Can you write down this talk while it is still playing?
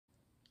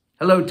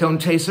Hello, Tone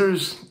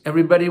Chasers.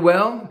 Everybody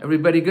well?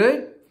 Everybody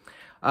good?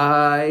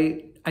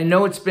 I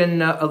know it's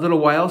been a little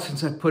while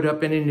since I put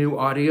up any new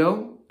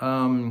audio.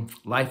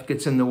 Life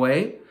gets in the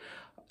way.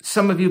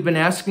 Some of you have been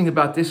asking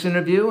about this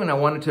interview, and I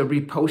wanted to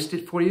repost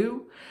it for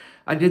you.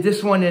 I did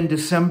this one in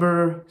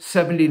December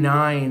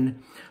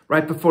 '79,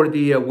 right before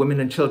the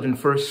Women and Children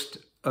First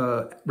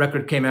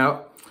record came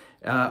out.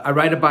 I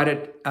write about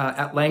it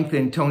at length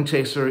in Tone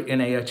Chaser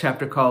in a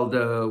chapter called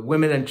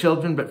Women and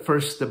Children, but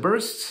First the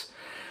Bursts.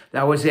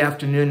 That was the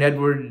afternoon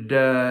Edward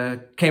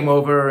came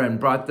over and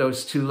brought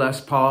those two Les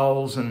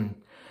Pauls and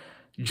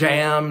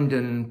jammed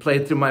and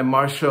played through my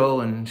Marshall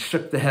and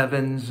shook the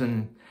heavens.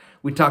 And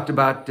we talked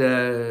about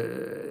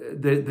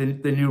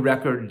the new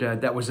record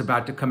that was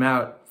about to come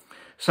out.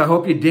 So I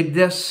hope you dig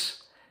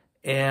this,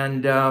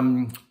 and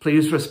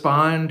please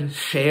respond,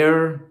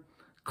 share,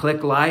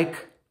 click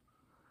like,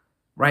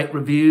 write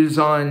reviews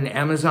on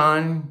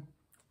Amazon.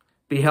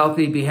 Be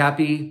healthy, be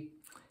happy,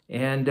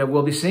 and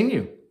we'll be seeing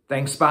you.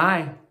 Thanks,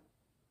 bye.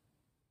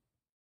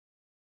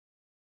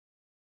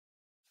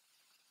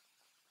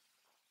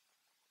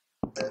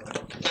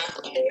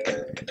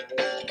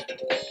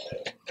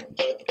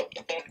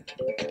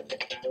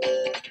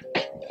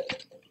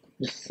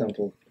 Just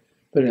simple,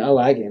 but I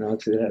like it,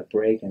 because it had a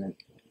break in it.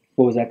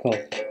 What was that called?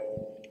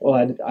 Well,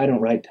 I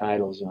don't write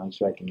titles, I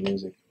just write the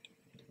music.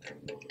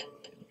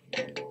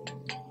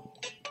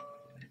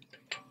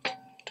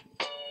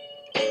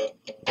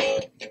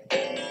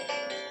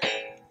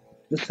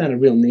 This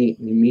sounded real neat.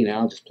 Me and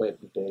Al just played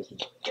the bass.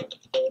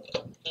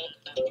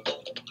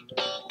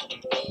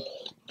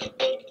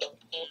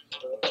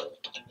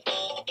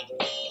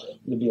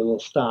 There'd be a little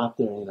stop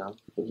there,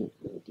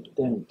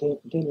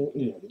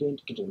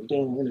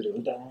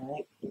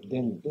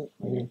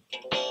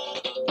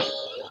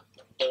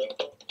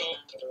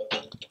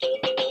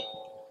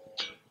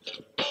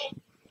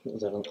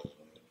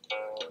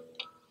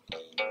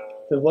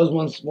 There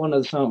was one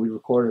other song we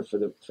recorded for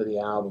the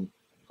album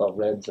called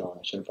Red Zone.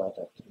 I should have brought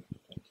that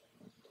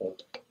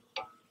tape.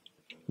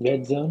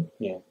 Red Zone?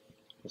 Yeah.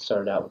 It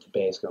started out with the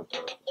bass going.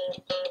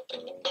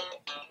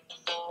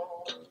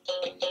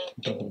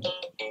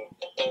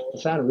 It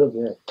sounded real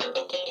good.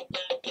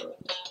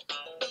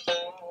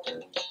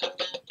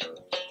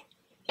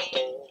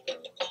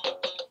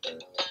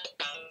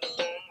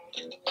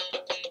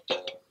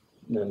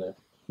 And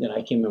then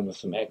I came in with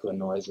some echo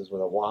noises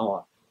with a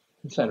wah-wah.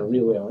 It sounded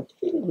real well.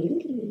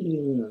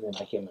 And then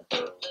I came in.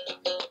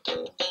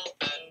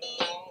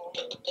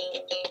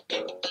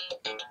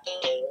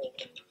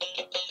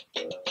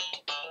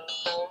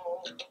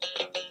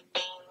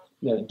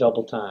 Then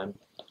double time.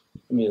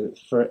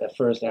 At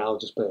first Al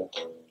just played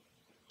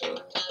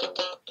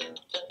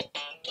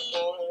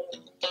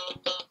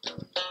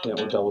it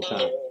with double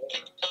time.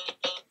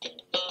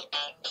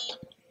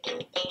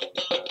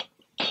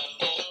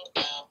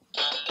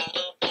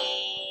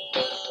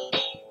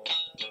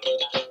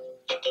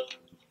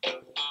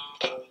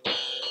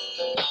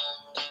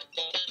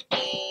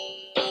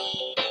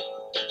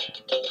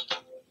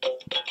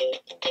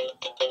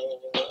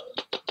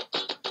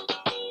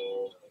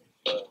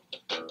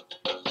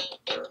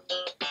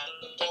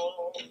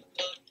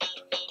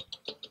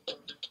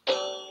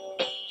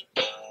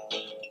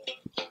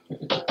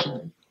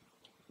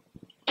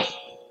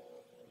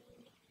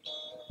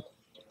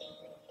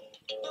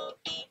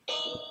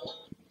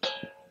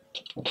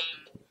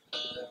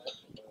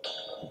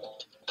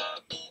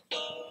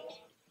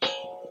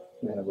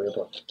 And a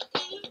ripple.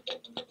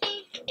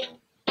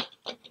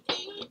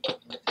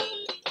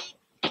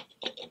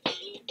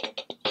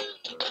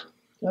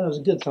 That was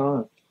a good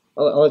song.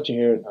 I'll let you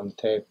hear it on the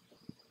tape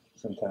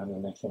sometime the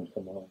next time I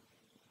come on.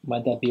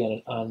 Might that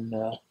be on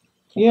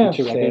Yeah,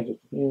 future save record? it.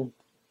 Yeah.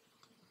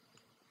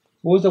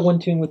 What was the one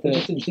tune with It the...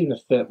 just didn't seem to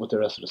fit with the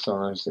rest of the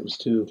songs. It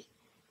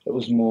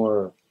was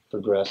more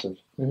progressive,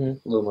 a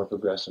little more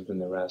progressive than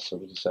the rest, so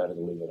we decided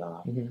to leave it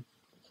off.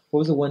 What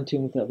was the one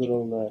tune with that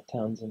little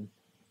Townsend?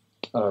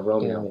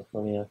 Romeo.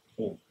 Romeo.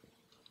 Yeah.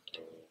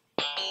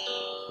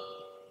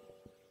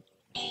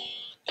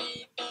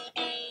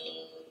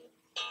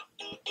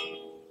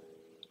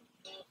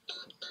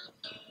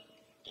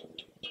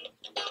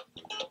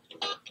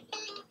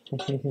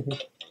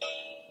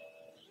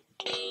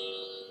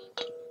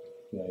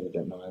 Yeah, I did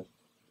that noise.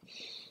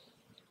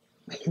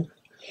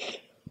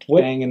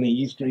 Banging the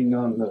E string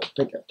on the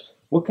pickup.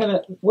 What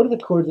are the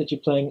chords that you're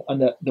playing on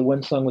the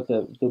one song with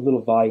the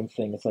little volume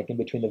thing? It's like in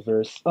between the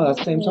verse. Oh, that's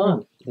the same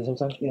song. The same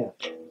song? Yeah.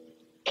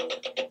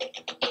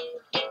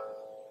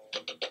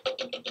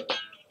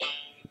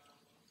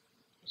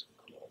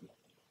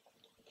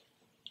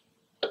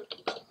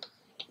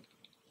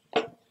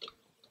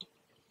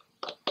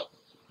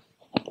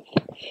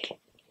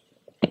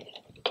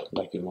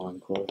 Like your long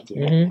chords.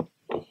 Yeah.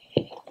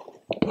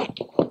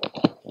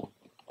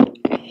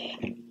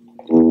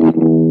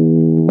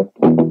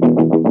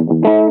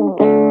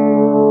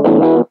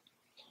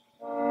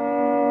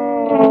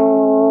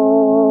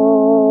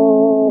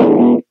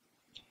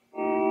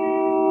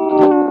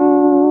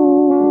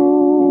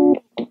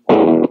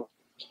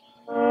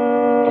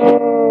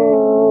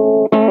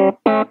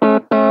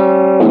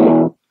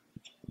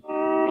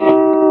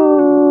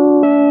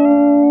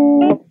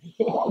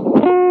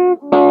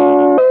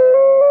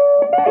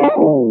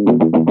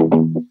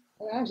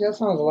 Actually, that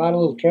sounds a lot of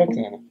little tricks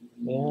in it.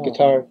 Yeah.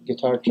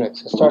 Guitar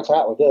tricks. It starts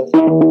out with this.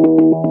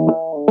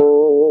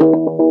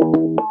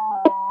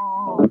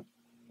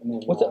 And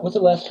then, What's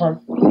the last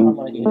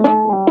harmonic you hit?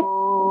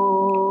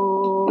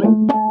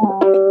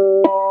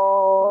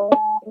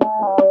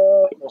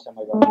 First time I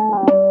go.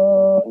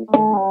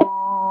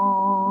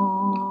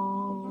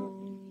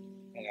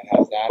 And it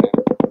has that in it.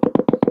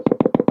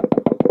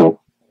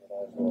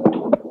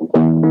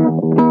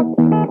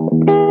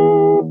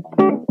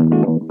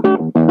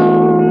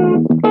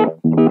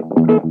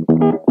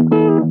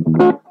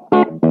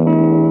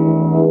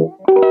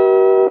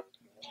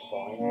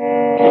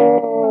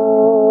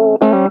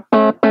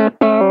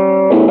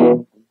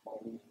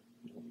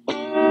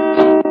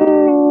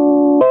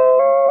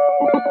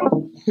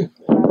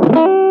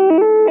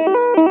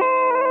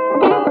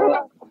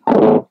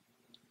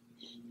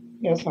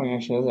 Yeah, this song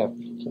actually does have a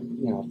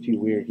few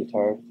weird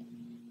guitar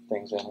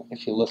things in it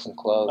if you listen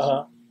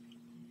close.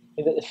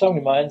 The song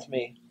reminds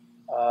me,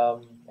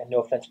 and no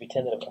offense to be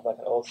intended, of like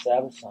an old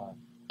Sabbath song.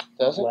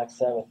 Does it? Black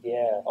Sabbath,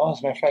 yeah. Oh, as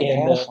a matter of fact, it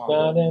has a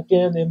song. In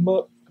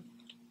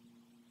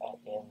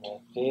the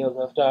field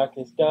of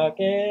darkest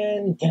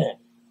darkened.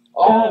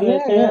 Oh,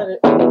 yeah.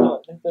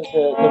 No, the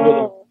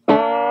rhythm.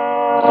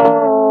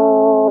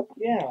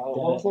 Yeah,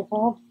 what was that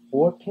called?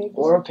 War Pigs?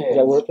 War Pigs. Is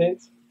that War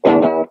Pigs?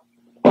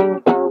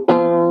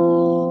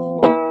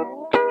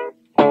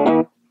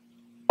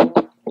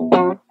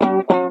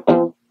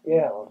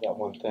 Yeah, I love that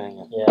one thing.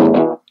 Yeah.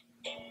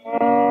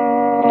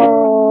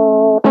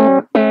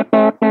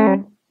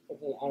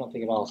 I don't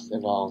think it all.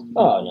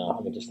 Oh, no.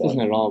 I mean, just Doesn't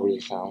it all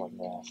really sound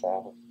like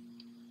Sabbath?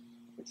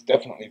 It's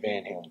definitely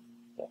Van Halen.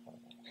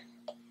 Definitely.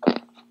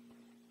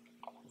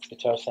 Does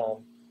guitar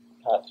sound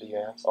hot through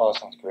your ass? Oh, it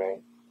sounds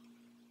great.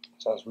 It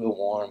sounds real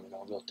warm,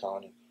 real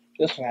tony.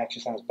 This one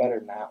actually sounds better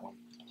than that one.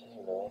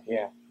 Really?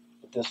 Yeah.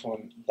 But that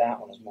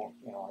one is more,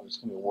 it's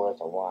going to be worth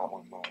a lot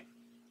more money.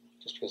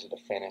 Just because of the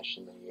finish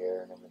and the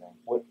year and everything.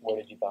 Where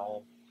did you buy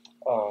them?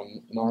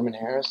 Norman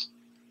Harris.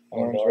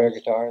 Norman Norman's Rare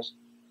Guitars.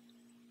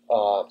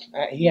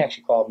 He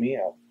actually called me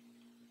up.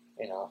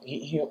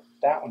 He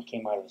that one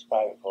came out of his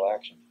private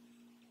collection.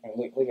 And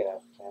look at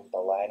that, man, the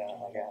light on it,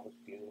 like that, looks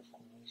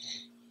beautiful.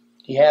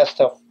 He has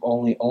stuff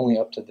only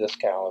up to this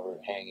caliber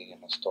hanging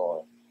in the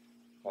store.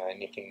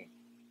 Anything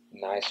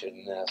nicer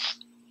than this,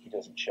 he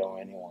doesn't show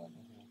anyone.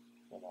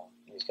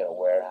 He's got a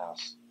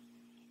warehouse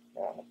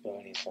out in the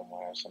boonies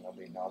somewhere, so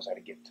nobody knows how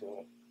to get to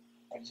it.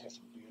 I just got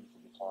some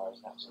beautiful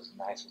guitars. That was his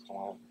nicest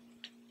one.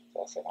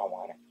 So I said, I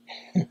want it.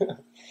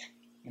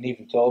 And he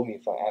even told me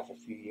if after a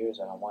few years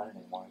I don't want it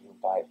anymore, he'll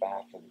buy it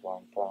back for the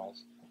going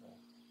price.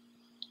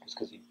 It's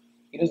because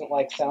he doesn't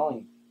like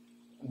selling.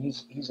 I mean,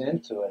 he's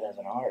into it as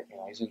an art.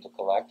 He's into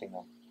collecting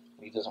them.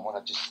 But he doesn't want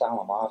to just sell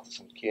them off to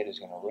some kid who's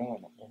going to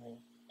ruin it.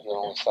 He'll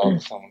only sell it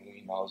to someone who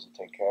he knows will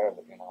take care of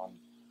it, and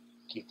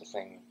keep the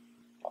thing.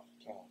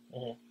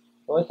 The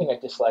only thing I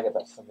dislike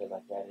about somebody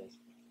like that is,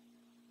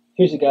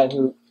 here's a guy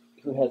who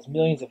has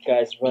millions of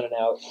guys running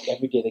out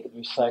every day. They get the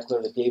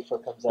recycler the day before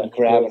it comes out And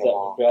grabbing them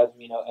all. Grabs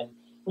them, and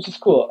which is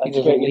cool. He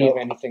doesn't leave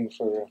anything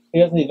for. He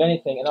doesn't leave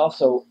anything, and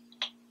also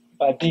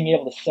by being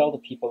able to sell to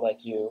people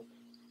like you,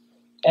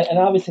 and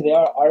obviously they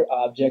are art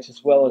objects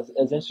as well as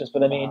instruments.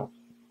 But I mean,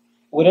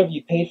 whatever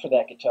you paid for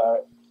that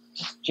guitar,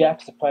 just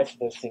jacks the price of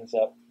those things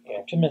up.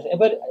 Yeah, tremendous.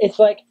 But it's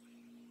like,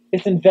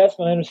 it's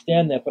investment. I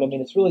understand that, but I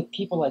mean, it's really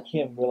people like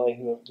him, really,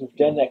 who've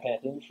done that kind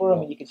of thing before. I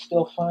mean, you can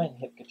still find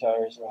hip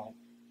guitars, right?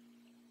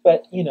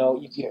 But you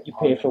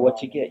pay for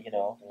what you get, And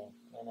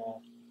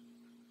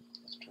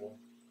that's true.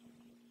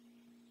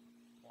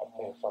 I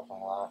paid a fucking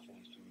lot for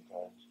these two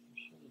guitars. I'm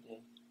sure you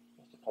did.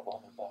 Just a couple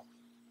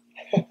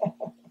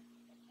 $100.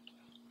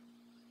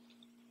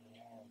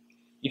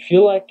 You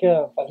feel like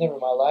I've never in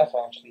my life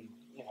actually,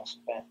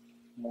 spent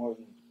more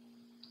than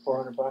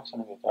 $400 on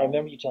a guitar. I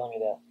remember you telling me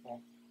that. Yeah.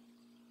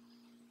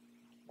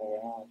 Never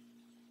had.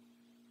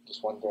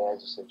 Just one day I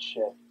just said,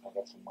 shit, I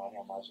got some money,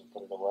 I might as well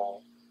put it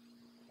away.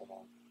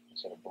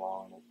 Instead of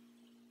blowing it.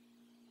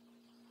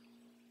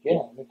 Yeah,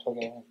 let me plug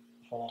it in.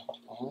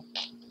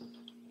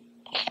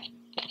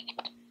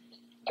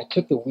 I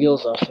took the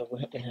wheels off, so we're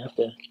going to have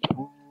to.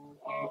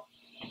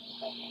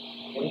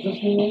 What is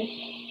this mean?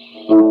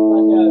 I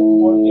got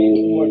more bass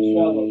and more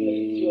treble, but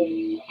it's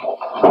really.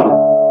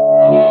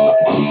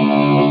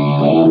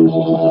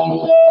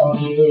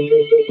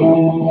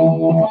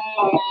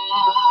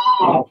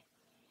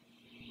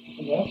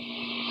 Yeah?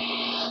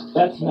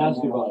 That's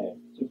master volume.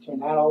 So turn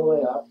that all the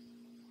way up.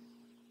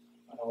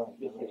 I don't want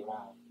to get it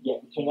around. Yeah,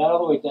 turn that all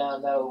the way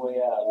down, that all the way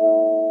up.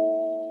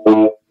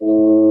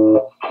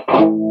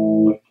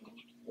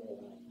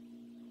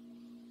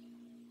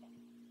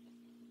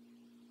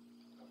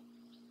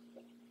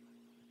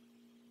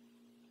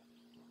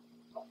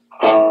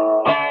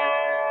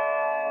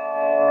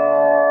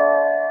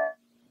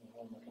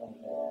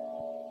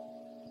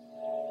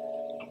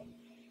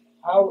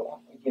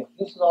 If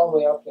this is all the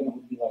way up, then it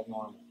would be like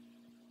normal.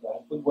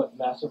 Right? With what,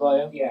 master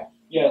volume? Yeah.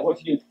 Yeah,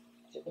 what you do.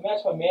 The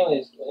master volume mainly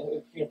is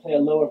if you're going to play a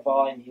lower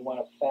volume, you want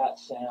a fat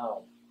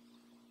sound.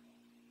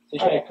 you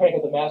try to crank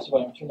up the master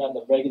volume and turn on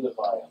the regular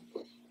volume.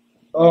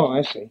 Oh,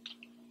 I see.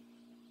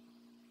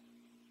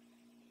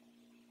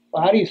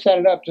 Well, how do you set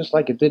it up just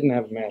like it didn't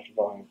have a master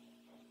volume?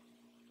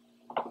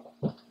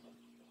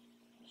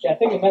 See, I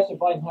think the master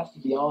volume has to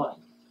be on.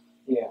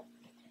 Yeah.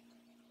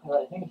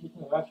 I think if you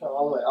turn the master volume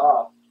all the way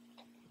off,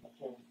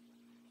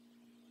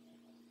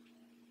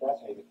 That's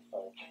how you get the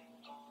fuzz.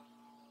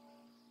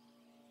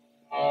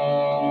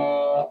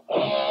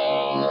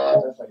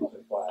 That's how you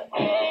play flat.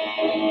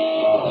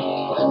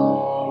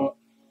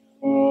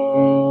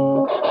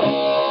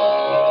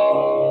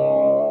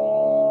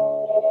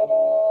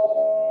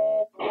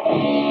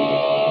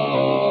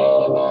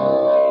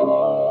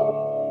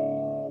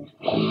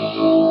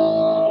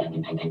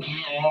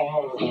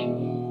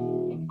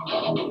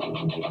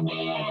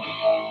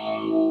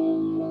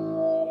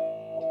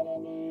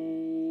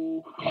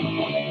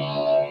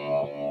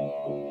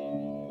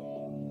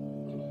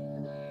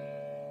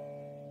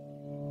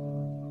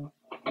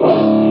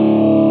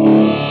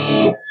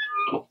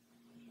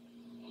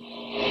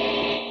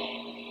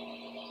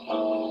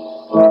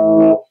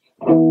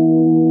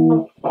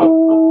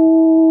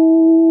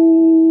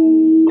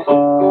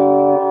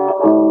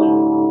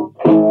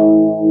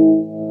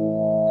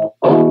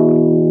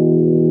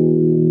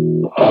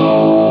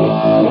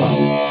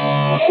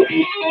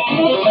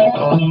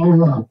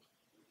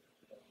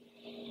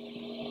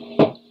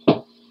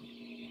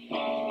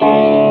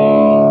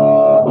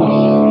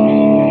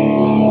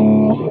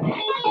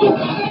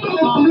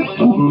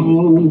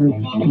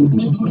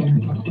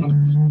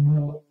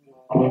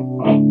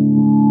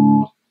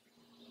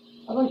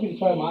 I'd like you to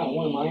try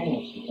one of my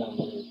amps sometime,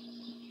 too.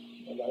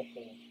 I'd like to.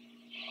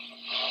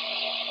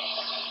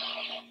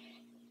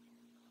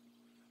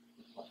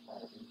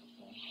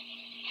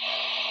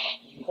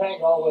 You can crank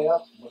it all the way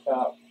up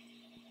without.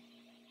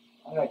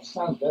 I don't know, it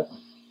sounds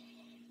different.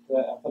 I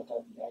got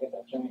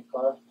that giant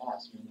car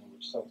pass in there,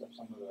 which soaks up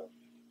some of the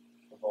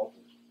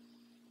voltage.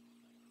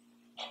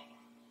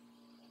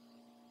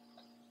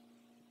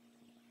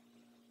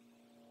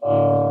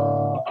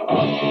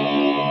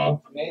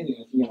 It's amazing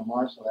if you get a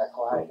Marshall that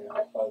quiet and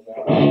that fuzz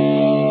out.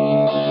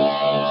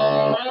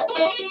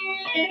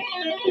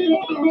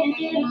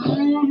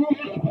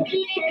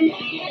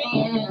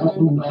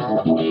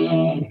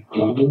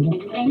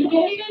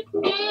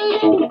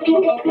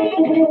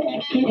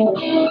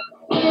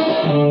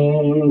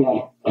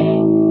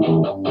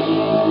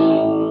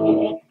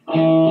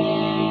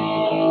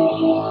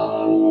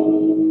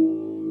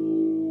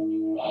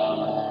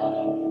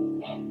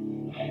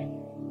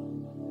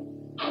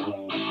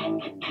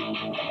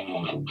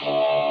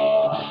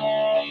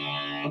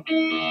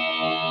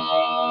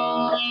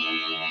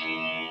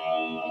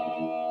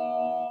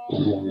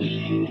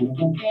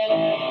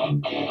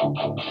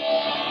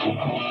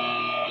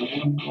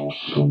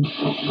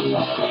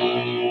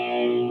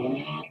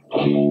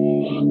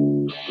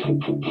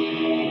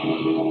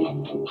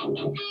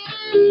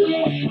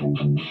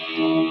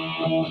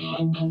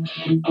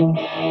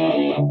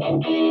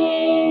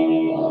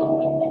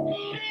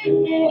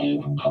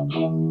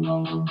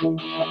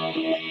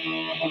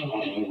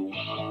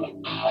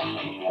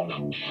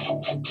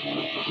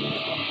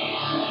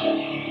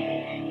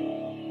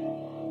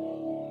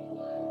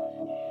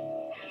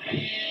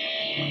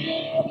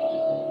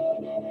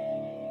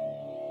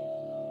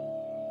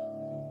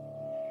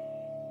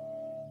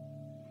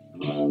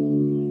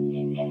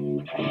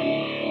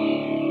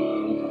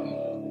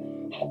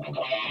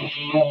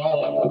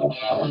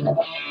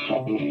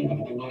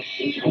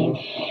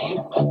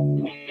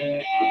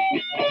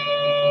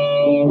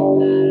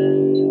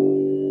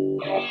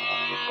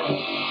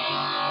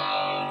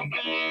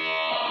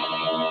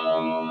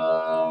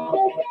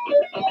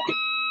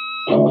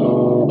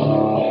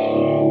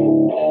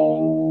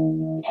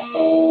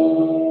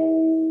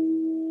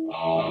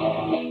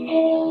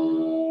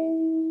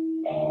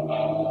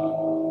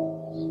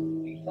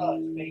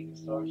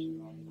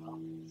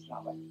 It's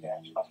not like the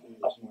actual tune.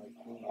 It's more like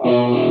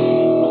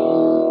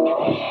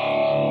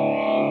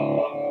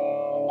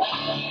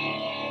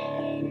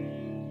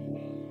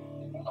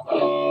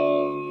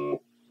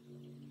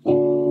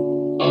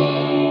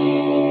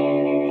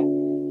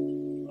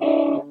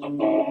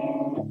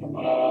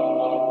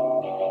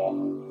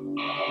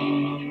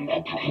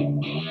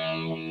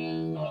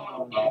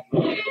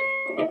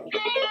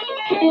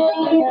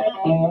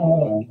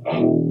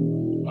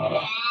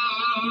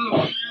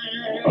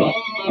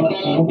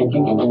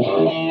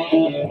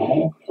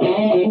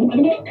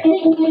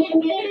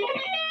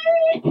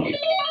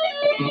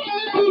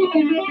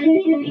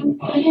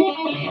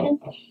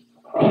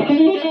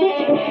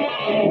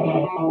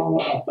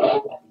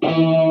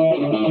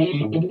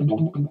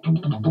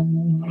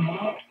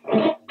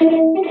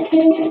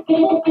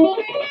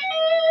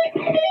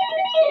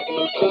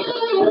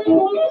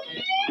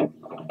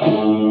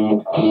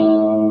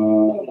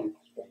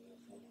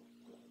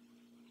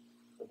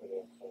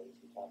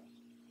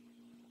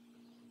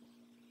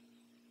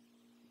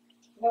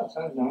yeah, it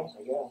sounds nice,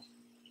 I guess.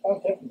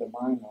 Sounds different than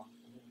mine, though.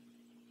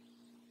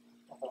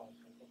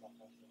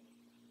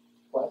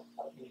 What?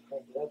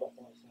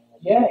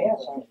 Yeah,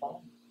 sounds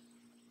fine.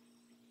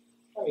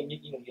 I mean, you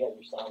have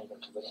your sound, but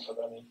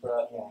I mean,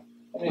 for Yeah.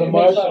 I The mean, it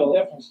makes Marshall- a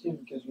difference too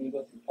because we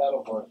go through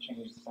pedal board,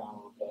 change the sound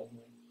a little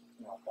bit.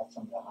 You know, cut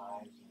some of the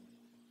highs. And,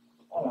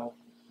 I don't know.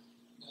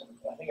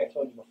 I think I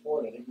told you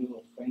before that every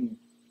little thing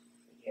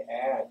that you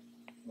add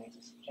makes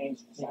it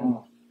change the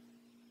sound.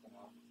 You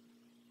know.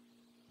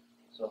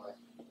 So like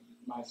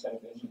my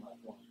setup isn't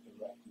like going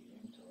directly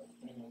into it.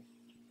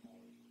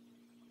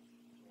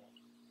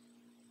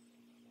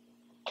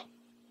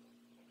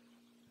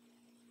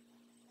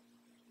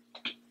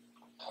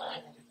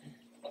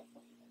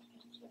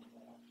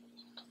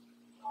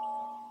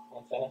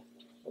 what's that?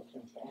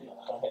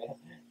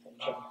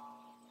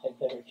 I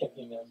never can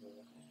remember.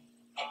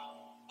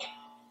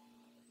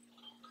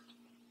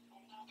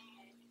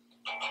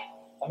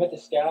 I met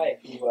this guy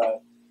who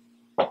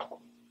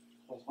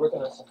was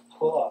working on some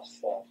pull-off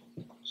stuff.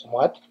 Some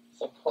what?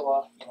 Some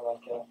pull-off, you know,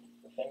 like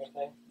the finger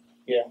thing.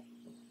 You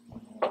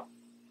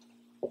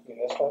mean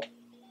this stuff?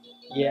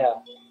 Yeah.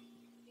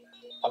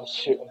 I'm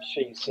sure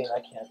you've seen. I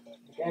can't.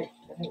 The guy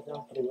did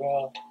done pretty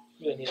well.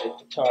 Really need a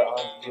guitar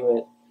on to do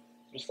it.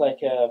 Just like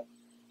I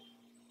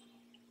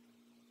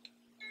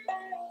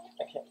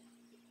can't.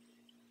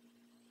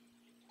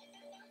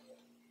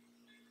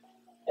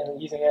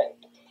 And using that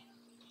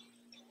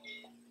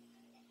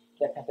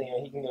kind of thing, you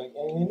know, he can go,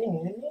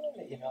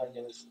 you know, and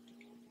it was.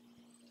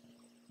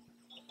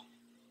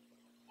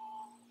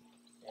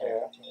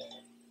 Yeah.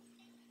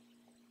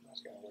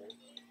 That's kind of weird.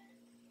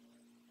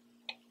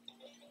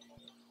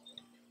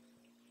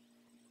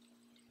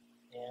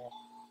 Yeah.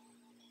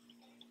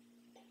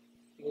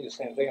 You can do the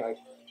same thing like.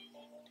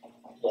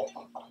 Yeah.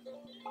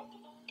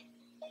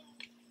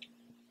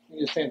 You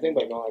do the same thing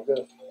by going like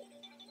this.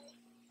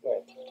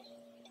 Right.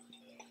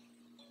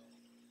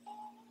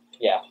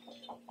 Yeah.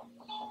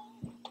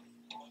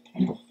 I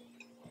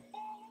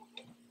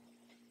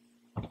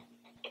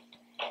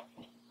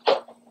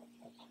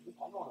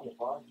don't have a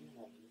bar doing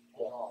that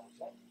at all. Is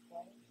that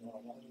no,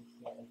 that is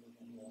not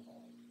everything else.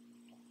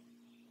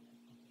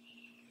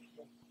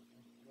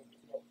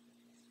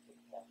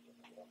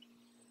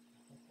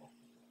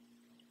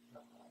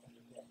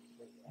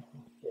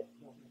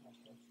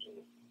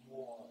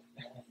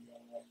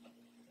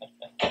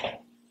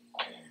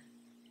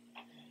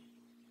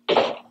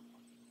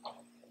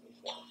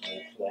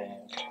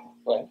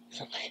 What?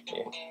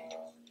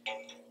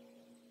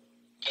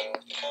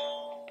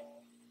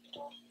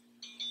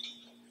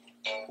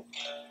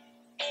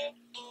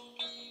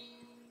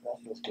 That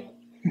feels good.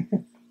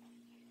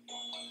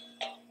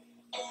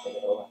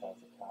 It all has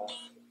a cost.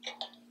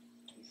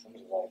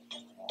 Somebody's like,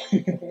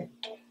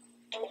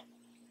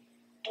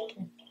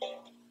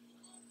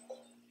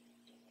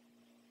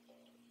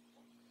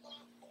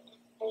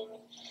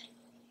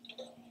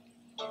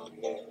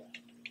 yeah.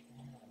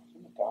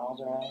 Some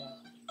McDonald's around here.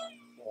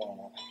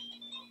 Yeah.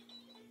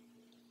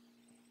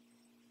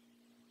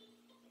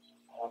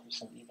 I offer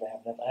some eat, but I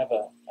have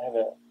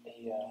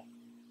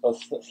those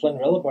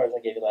Slenderella bars I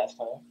gave you last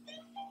time.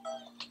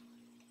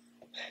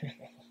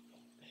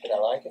 Did I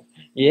like it?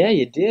 Yeah,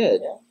 you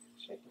did. Yeah.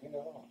 Shit, you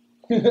know.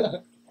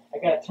 I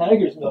got a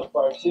Tiger's Milk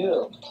bar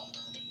too.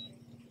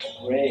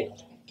 Great.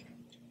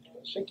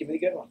 Shit, give me a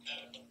good one.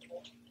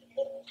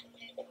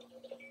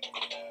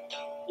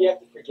 You have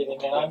to forgive me,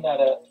 man. I'm not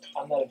a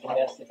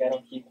domestic. I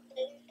don't keep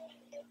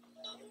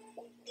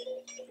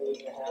food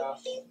in the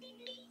house.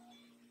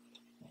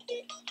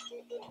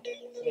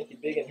 To make you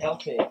big and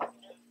healthy.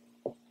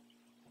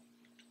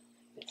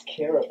 It's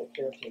carob. The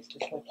carob tastes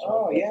just like chocolate.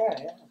 Oh,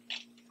 yeah.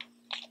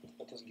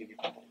 That doesn't give you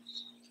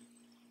pimples.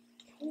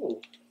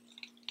 Ooh.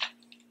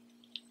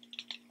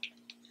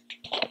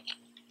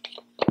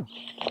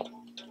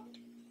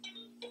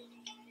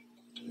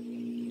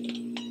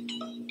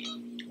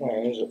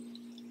 Alright, here's it.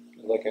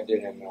 Like I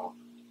did in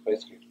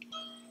basically.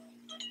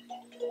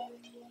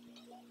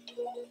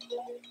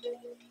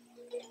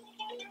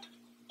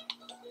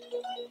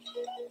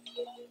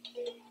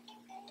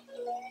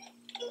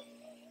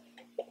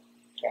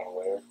 Kind of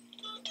weird.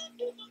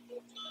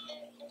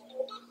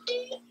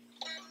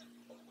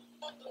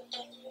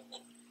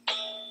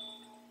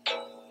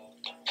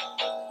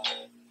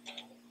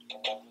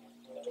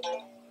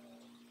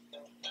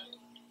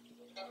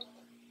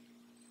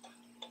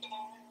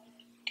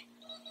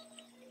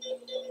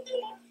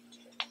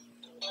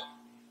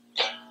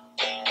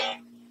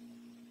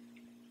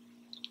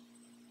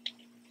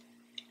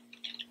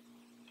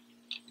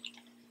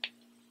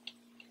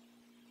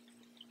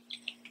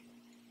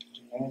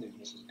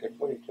 This is good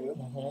for you too.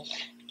 Mm-hmm.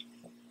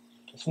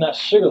 It's not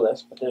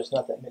sugarless, but there's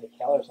not that many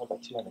calories, not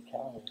about 200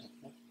 calories.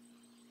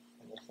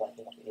 And it's like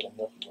you have to eat a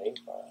Milky Way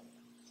bar.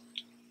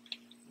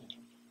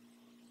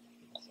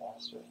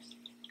 Disastrous.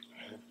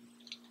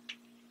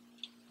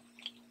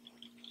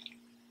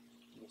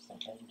 Give some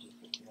energy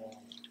for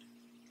tomorrow.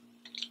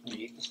 You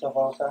eat the stuff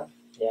all the time?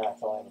 Yeah,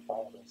 that's all I ever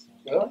find of this.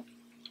 Really?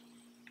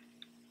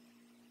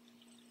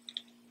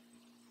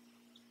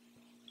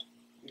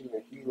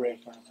 You ready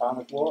for an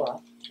atomic war, huh?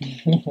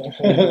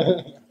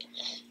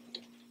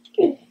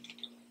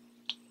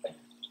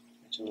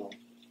 It's a little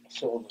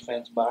civil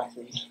defense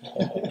boxes.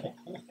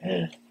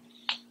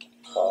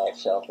 fallout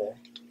shelter.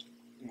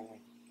 Mm.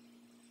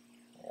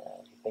 Yeah,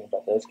 you think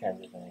about those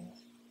kinds of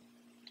things.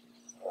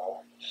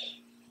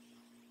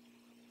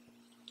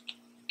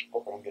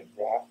 Hope I don't get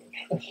drafted.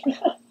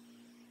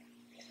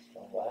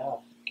 Oh,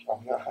 wow.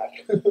 I'm not.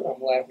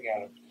 I'm laughing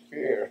out of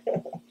fear.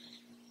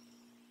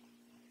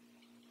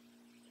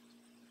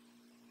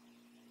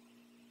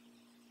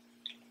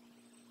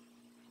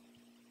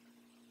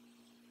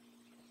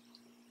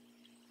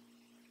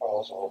 I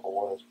also hope a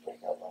war's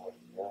break out my way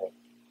in Europe.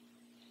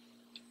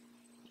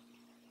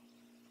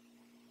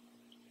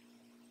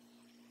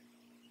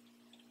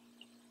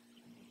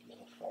 A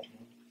little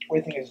frightening. What do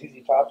you think is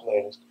easy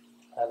populated?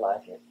 I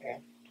like it. Yeah.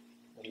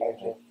 What do you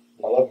think?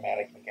 I love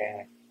Matic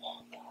Mechanic.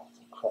 Oh, God, it's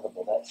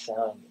incredible. That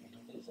sound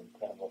is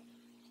incredible.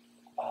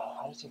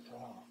 How does it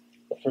go?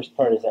 The first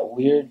part is that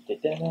weird.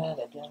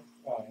 Da-da-da-da-da.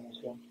 Oh, yeah, let's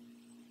go.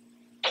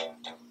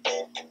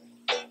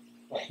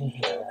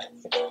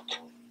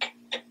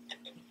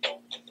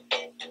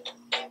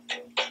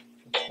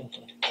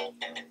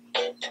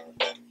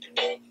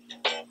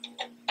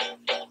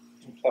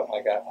 Something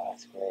like that. Oh,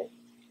 that's great.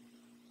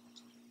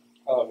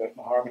 I love it.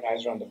 The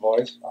harmonizer on the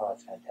voice. Oh,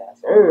 it's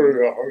fantastic.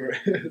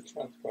 It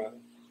sounds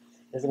fun.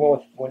 There's the one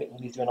with when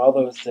he's doing all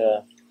those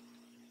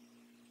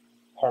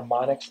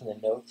harmonics and the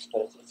notes,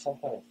 but it's some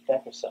kind of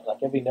effect or something.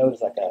 Like every note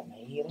is like a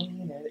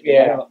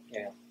Yeah.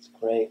 Yeah. It's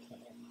great.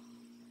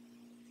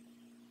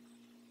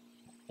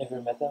 Have you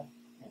ever met them?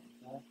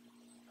 No?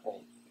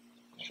 Great.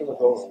 Should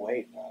look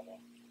overweight now, though.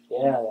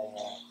 Yeah,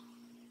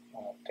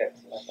 they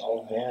Texas. like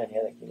old man.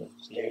 Yeah, they give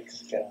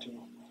Steaks. Yeah. Got two.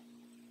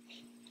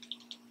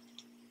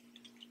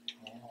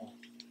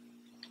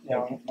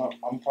 Yeah,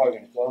 I'm probably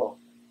going to go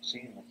see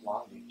him at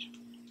Long Beach.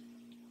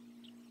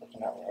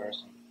 Looking at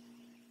rehearsing.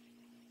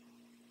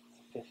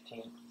 It's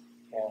 15.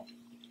 Yeah. I think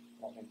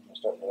I'm going to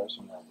start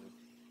rehearsing that week.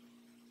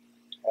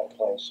 At a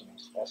place, and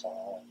that's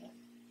all right.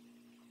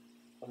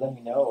 Well, let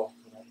me know.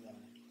 You know, if you want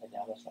to head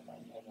down or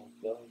something. You know,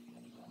 Billy, if you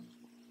want to go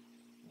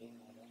meet him,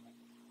 whatever.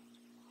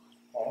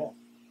 Oh, yeah.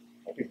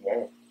 That'd be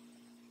great.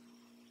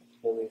 Is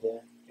Billy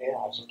there? Yeah, I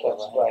was just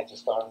I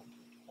just thought,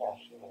 yeah,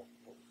 sure.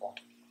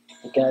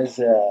 The guy's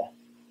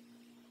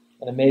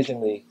an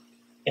amazingly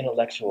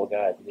intellectual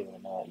guy, believe it or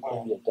not. He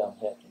can be a dumb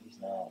hick, and he's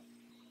not.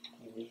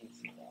 He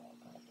reads, you know,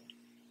 kind of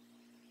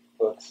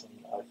books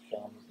and art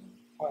films. And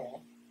Oh, yeah.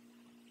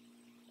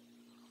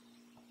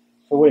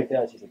 for what he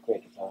does, he's a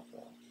great guitar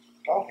player.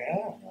 Oh, yeah.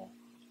 You know,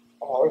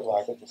 I've always he's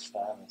liked such a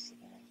stylist. You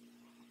know.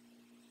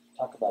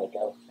 Talk about a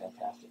guy with a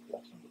fantastic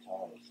collection of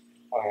guitars.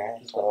 Oh, yeah.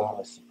 He's got the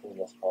most super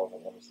Les Pauls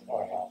I've ever seen in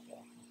my life.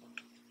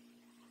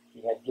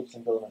 He had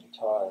Gibson built on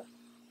guitar.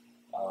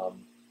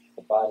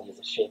 The body is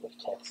the shape of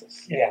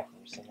Texas. Yeah.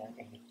 Ever seen that?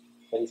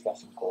 But he's got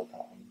some gold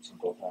top and some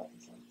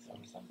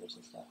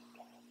versus stuff.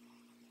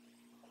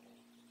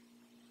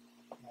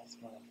 Nice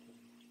one.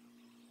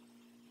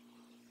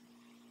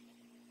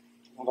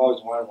 I've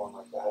always wanted one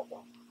like that,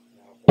 though.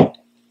 You know, the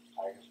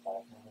Tiger's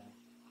back.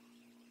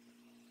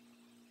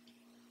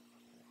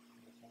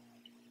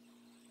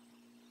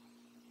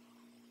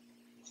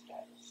 This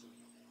guy is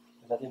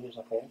that the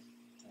original case?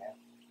 Yeah.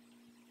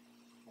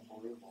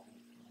 Unbelievable.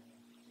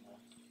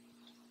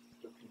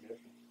 Good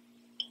condition.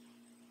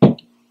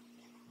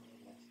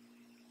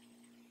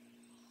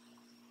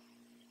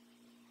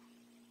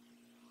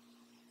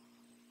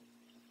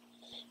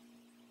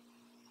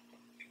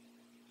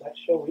 That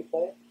show we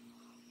played?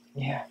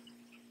 Yeah.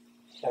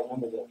 I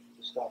remember the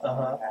stuff.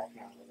 Uh-huh.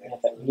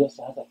 He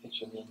also has that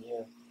picture of me and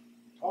you.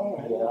 Oh,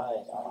 You and I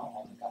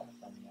haven't gotten it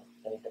from yet.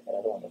 I think that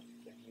other one that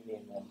you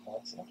made me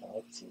once, and I can't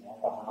wait to see that.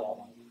 Uh-huh. That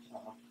one.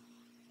 Uh-huh.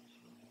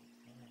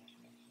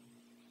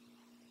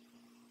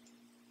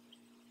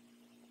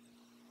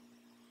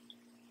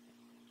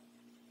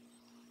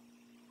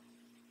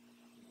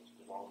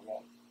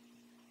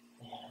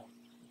 Yeah.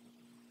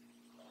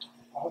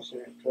 I was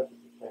very impressed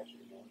with the picture,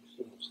 you know. You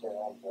see them stare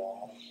out of their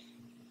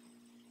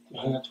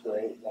eyes. That's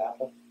great.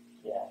 Laughing.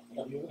 Yeah.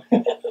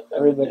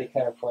 Everybody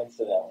kind of points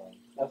to that one.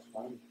 That's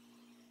funny.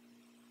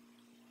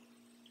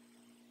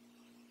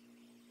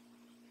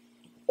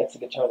 That's the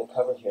guitar that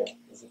covered here.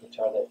 This is a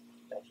guitar that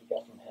he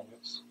got from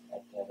Hendrix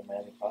at the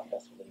Miami Pop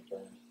Festival that he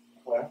burned.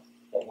 Where?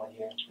 That one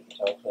here, the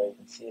guitar player, you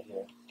can see it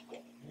here.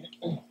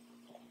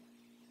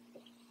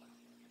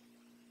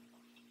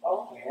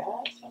 Oh,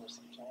 yeah?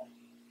 Somerset guitar.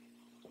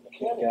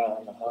 I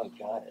don't know how he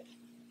got it,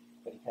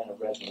 but he kind of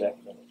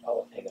resurrected it.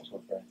 All the pickups were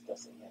burned. Stuff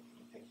so he had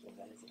the pickups were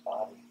that is a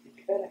body. You're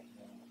kidding.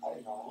 Yeah. I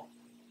didn't know that.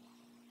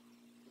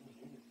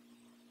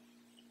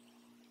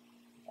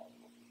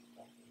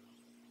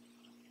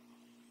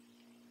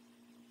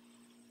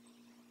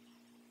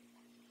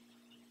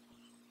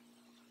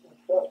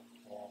 Good.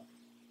 Yeah.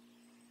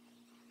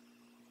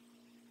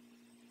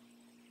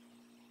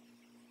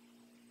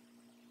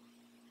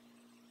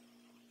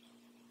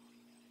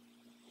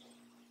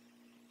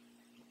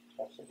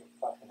 That's such a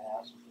fucking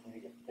hassle for me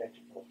to get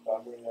pictures for the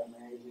cover of that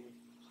magazine.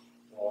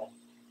 Yeah.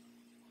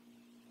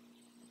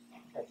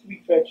 Got 3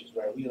 pictures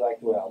where we like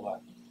the way I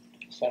look.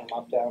 Send them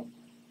up there.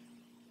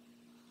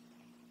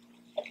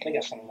 I think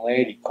it's some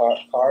lady,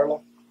 Carla.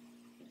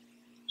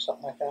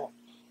 Something like that.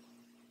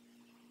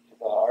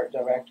 art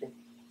director.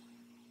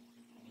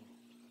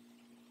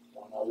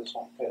 Oh no, this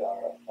won't fit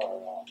our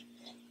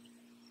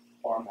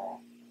format.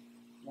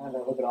 Now I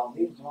gotta look at all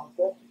these, they won't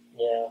fit.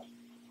 Yeah.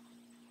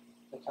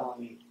 They're telling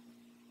me,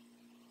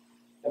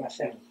 then I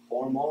sent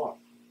 4 more,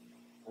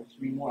 or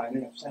 3 more. I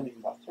ended up sending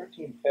about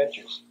 13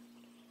 pictures.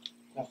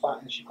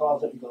 And she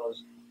calls up and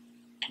goes,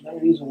 none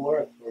of these will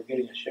work. We're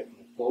getting a shipment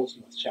of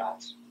goldsmith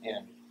shots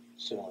in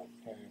soon.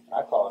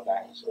 I call her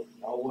back and said,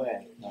 no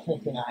way.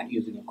 You're not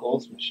using a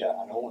goldsmith shot.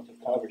 I don't want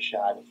the cover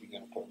shot if you're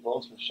going to put a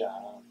goldsmith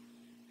shot on.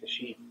 Because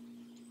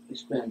we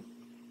spend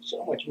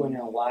so much money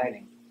on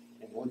lighting,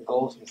 and when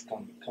goldsmith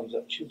comes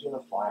up, shoots with a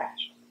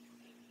flash.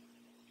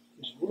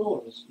 It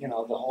ruins, the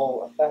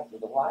whole effect of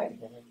the lighting,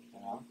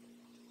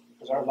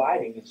 Because our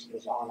lighting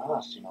is on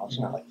us, It's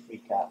not like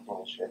free cap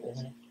bullshit.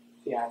 It's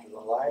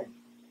theatrical lighting.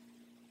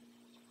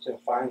 So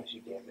finally she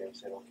gave in and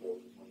said, okay, we'll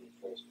use one of the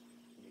first,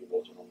 the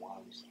original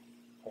ones.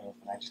 And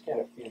I just got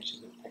a feeling she's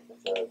going to pick the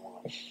 3rd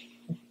one.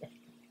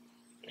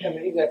 Yeah,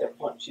 but you got that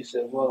point. She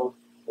said, well,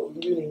 what we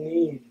really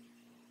need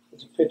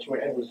is a picture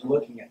where Edward's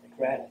looking at the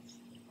credits.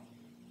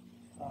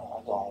 Oh, I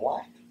was going,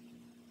 what?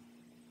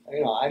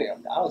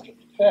 I was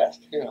getting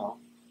pissed,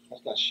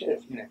 That's not shit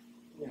if you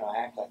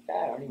act like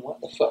that. I don't even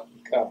want the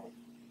fucking cover.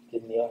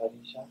 Didn't Neil have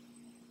any shots?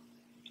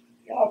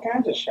 Yeah, all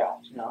kinds of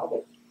shots,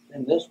 but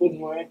then this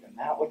wouldn't work and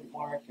that wouldn't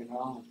work, That's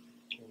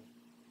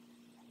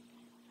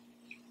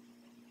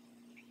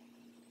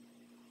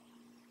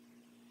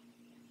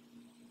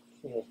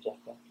Neil's Jeff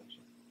Beck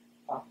picture.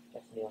 Huh?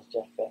 That's Neil's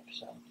Jeff Beck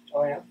shot.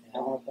 Oh, yeah?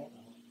 That one thing?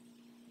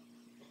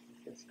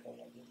 It's cool.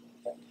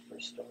 That's the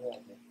first story I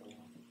did for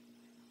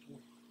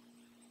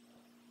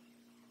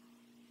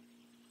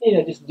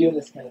just doing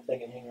this kind of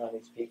thing and hanging around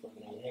these people.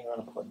 You hang around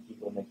important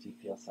people, it makes you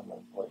feel somewhat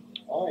important.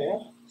 Oh, yeah.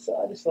 So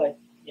I just like,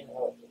 it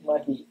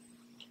might be,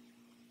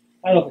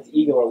 I don't know if it's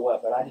ego or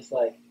what, but I just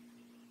like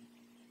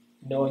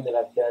knowing that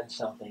I've done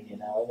something,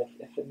 and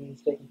if it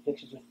means taking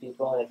pictures with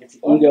people, and if it's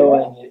ego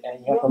and you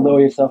have to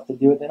lower yourself to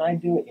do it, then I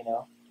do it,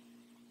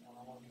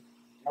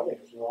 I think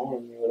it's wrong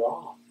with you at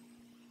all.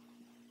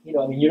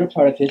 You're a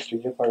part of history,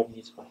 you're part of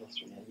musical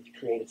history, and you've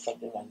created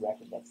something on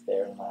record that's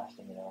there and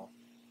lasting,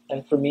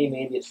 And for me,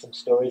 maybe it's some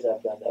stories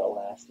I've done that'll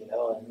last, and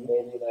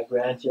maybe my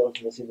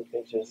grandchildren will see the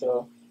picture.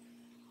 So,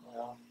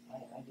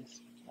 I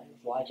just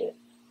like it.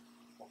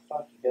 Well,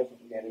 fuck, you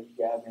definitely got a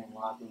goddamn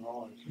rock and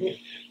roll.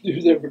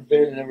 There's ever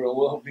been and ever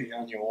will be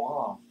on your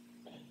wall.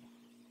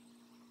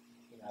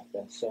 I've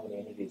done so many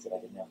interviews that I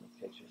didn't have the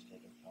pictures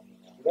taken from me.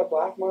 Is that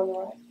Blackmore on the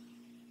right?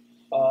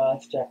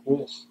 That's Jack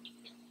Bruce.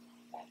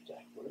 That's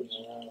Jack Bruce.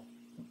 Yeah.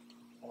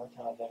 Only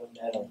time I've ever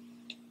met him.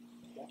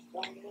 That's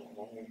not it.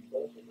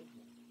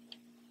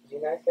 Is he a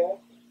nice guy?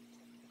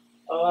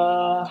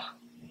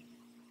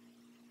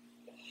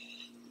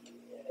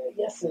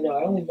 Yes and no.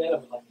 I only met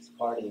him at this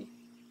party,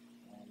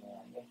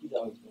 and he's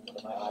always been one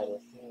of my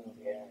idols.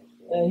 Yeah.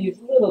 And he's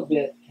a little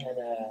bit kind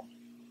of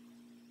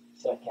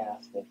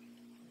sarcastic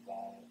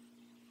about it.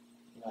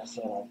 I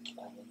said,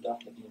 I would love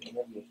to do an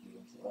interview with you.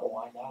 And he said, well,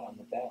 why not? I'm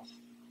the best.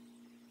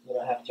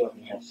 Half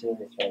joking, half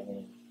serious, right?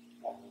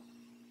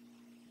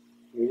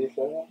 You really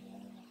said that?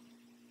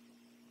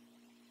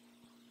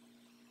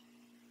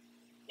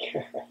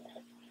 Yeah.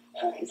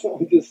 How can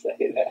someone just say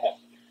that?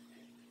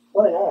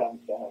 Well, yeah, I'm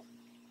the best.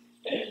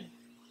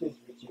 Just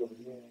put you over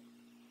here.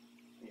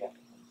 Yeah.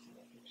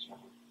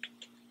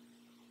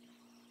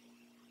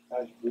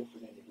 How's your group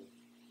interview?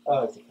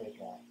 Oh, it's a great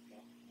guy.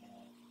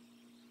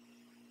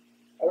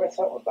 I read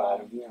something about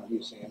him, he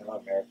was saying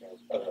about America,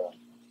 but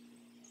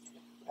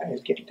I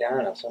was getting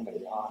down on somebody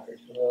hard.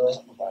 Really?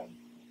 Something about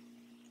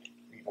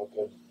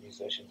good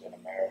musicians in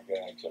America,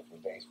 except for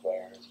bass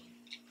players.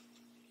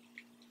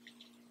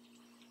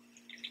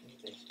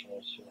 Bass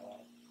players, sure.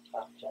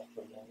 Jack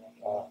Bruce.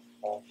 Fuck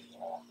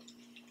that.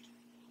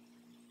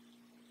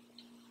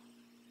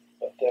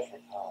 But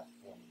definitely hot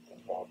than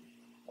Bogan.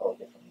 Oh,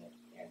 definitely.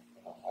 And,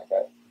 like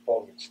that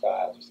Bogan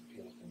style just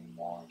appeals to me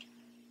more.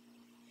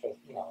 So,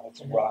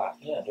 it's rock.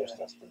 Yeah, just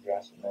that's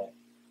progressive. Right.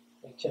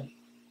 Tim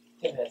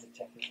has a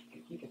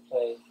technique. He could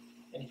play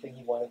anything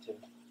he wanted to.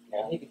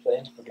 Yeah. He could play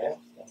any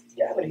progressive stuff.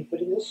 Yeah, but he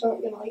does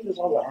something, he does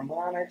all the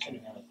harmonics and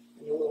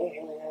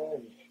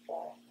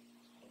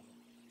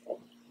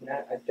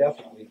I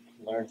definitely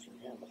learned from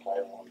him if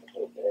I wanted to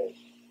play bass.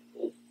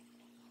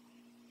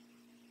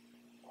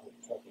 I would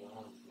fuck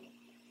around.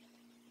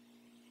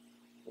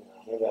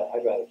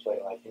 I'd rather play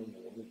like him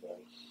than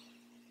anybody.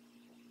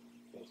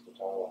 Bass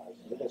guitar wise.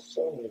 But there's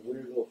so many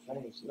weird little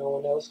things no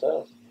one else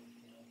does.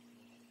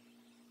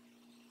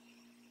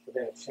 But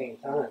then at the same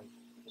time,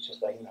 it's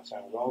just like,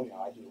 Son of Romeo,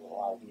 I do a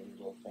lot of weird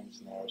little things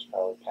in there which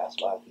probably pass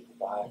a lot of people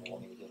by and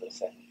won't even give it a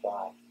second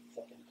thought.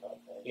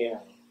 Yeah.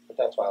 But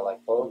that's why I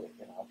like Bogan,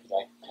 because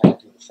I kind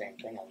of do the same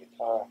thing on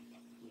guitar.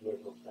 Weird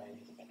little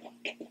things.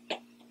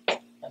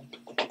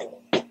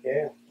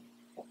 Yeah.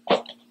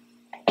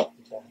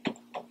 Exactly.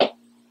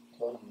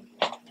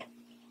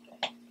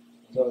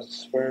 So it's a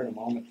spur of the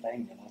moment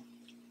thing,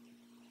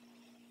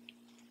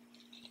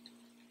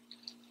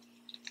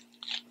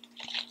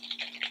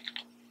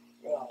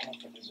 Well, I want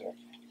for dessert.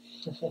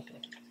 I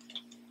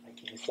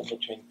give you something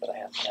to drink, but I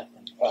have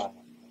nothing.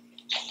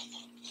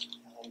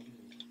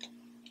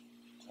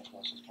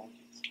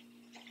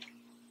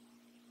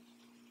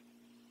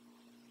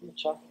 You had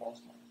chocolate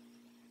last night.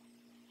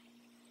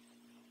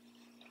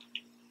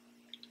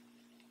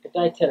 The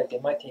dietetic, they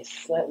might taste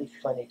slightly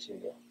funny to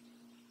you.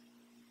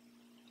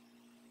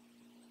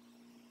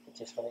 It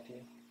tastes funny to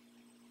you?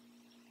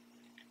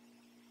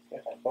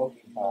 If I both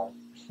eat hard.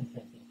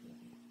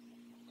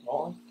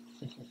 One?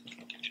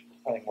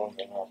 I think one's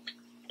enough.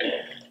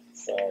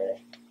 Sorry.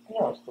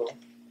 No, it's cool.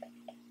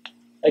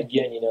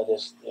 Again,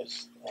 there's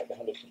like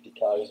 150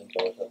 calories in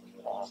both of them.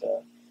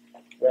 So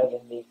rather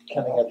than me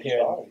coming up here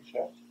and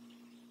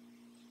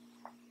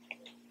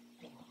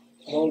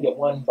you only get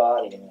one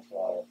body in this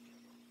water.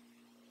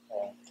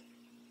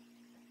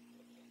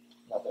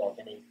 Not that I'm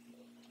any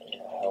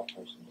health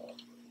person, but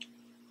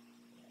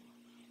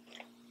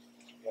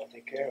you gotta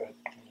take care of it.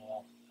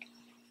 yeah.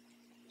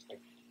 It's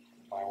like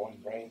my one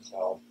brain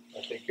cell.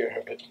 I take care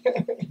of it.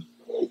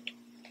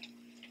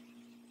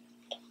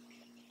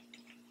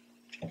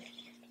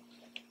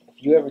 If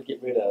you ever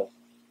get rid of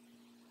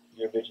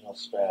your original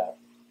strap,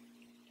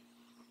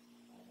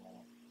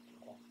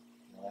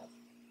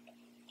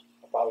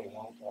 I probably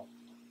won't.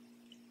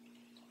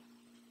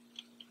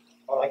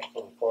 I like it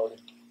for recording.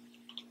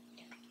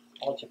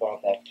 I'll let you borrow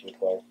it back to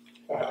record.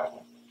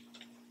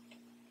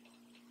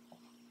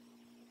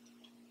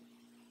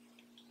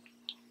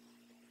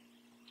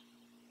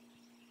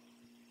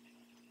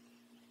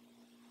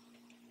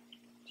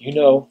 Do you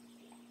know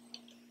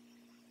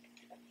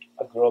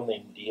a girl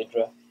named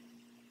Deidre?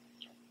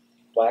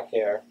 Black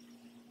hair,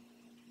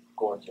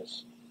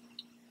 gorgeous.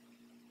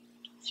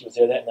 She was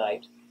there that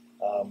night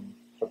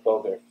for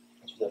Bogart.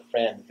 She was a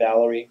friend,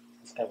 Valerie,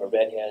 was kind of a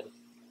redhead.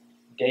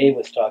 Dave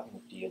was talking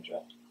with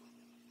Deidre.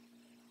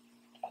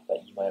 I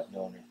thought you might have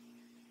known her.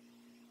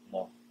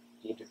 No,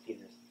 Deidre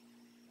Peters.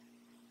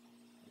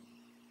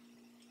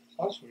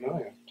 Sounds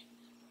familiar.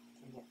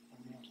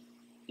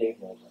 Dave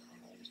knows her.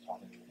 He was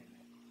talking to her.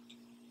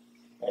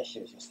 Yeah, she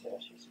was just there.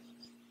 She was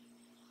just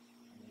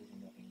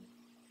amazing looking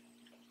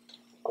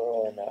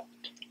girl, and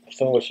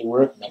someone where she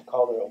worked, and I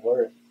called her at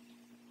work.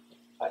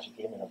 I actually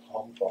gave her a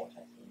home phone.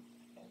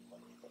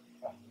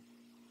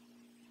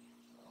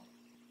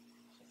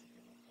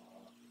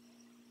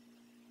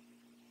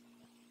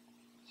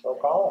 So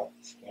call her.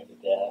 Scared to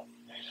death.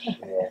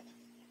 Yeah.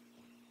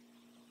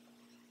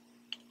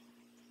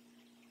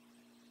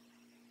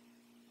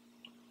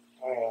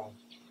 I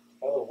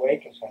was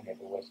waitress under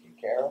the Whiskey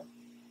Carol.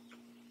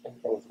 And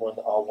there was one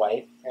all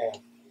white. Yeah.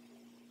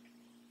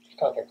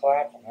 Cut the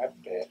clap on that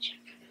bitch.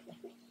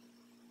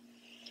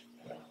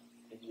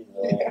 Did you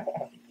really? Yeah.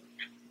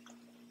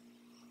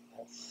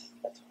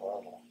 That's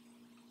horrible.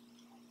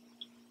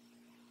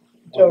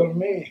 Telling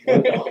me. I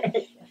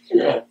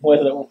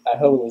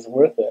hope it was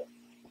worth it.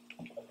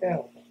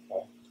 Yeah.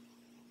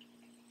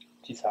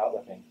 She's hot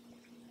looking.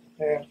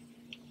 Yeah.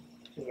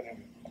 She's one of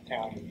them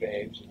Italian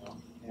babes,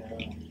 Yeah.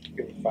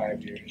 Give her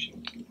 5 years,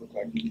 she'll look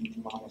like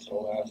Mama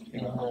Celeste,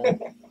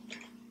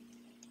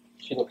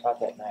 She looked hot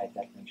that night.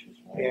 That when she was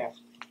wearing. Yeah.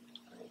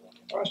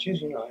 Well,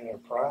 she's, in her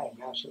prime.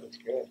 Now she looks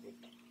good, but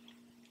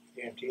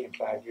guarantee in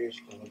 5 years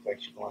she's going to look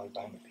like she's going to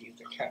buy a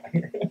pizza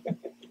counter.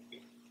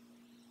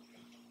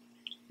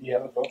 You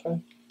have a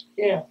girlfriend?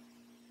 Yeah.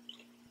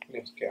 Her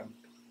name's Kim.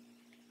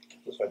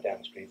 Just right down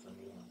the street from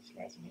me. It's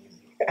nice and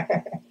easy.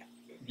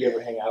 Do you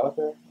ever hang out with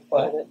her?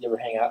 What? Do you ever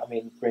hang out? I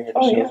mean, bring her to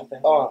Oh, shows yeah. and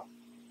things? Oh,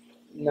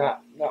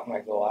 not when I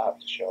go out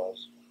to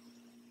shows.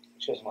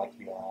 She doesn't like to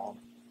be around.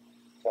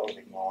 So I always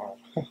ignore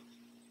her.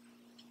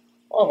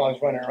 Well, I'm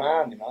always running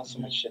around, so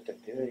much shit to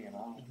do, I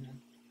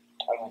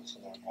don't like to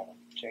sit there and have a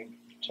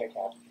check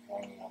out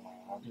hanging on my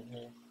arm.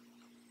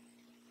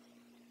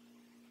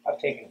 I've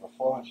taken her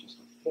before, and she's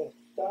like,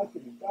 talk to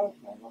me. I'm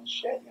like,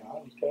 shit,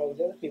 You've got all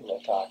these other people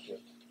I talk to.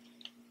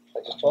 I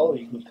just told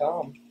her you can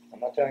come. I'm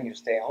not telling you to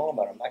stay home,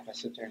 but I'm not going to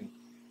sit there and,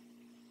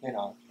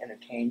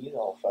 entertain you the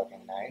whole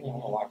fucking night. I'm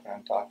going to walk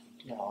around talking,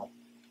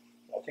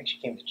 I think she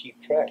came to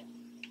Cheap Trick.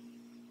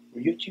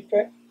 Were you at Cheap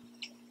Trick?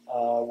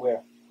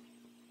 Where?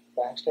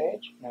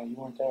 Backstage? No, you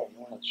weren't there. You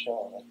weren't at the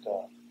show at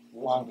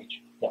Long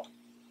Beach. Yeah.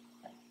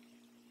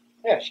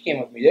 Yeah, she came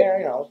with me there,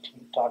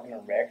 talking to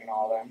Rick and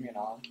all them,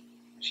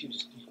 She was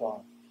just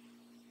going,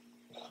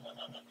 I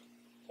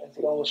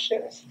said, oh, well,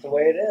 shit, it's the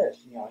way it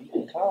is. You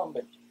can come,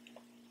 but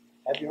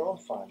have your own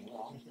fun,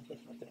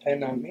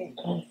 Depend on me.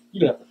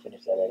 You don't have to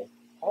finish that, Eddie.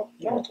 Oh,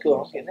 no, it's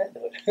cool. I'm getting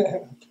into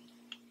it.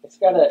 It's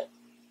got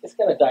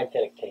a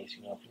dietetic taste,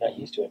 If you're not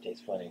used to it, it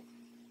tastes funny.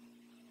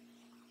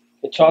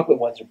 The chocolate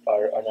ones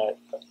are not.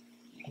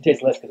 You can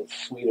taste less because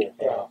it's sweeter.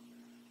 Yeah.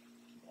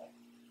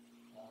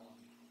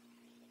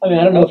 I mean,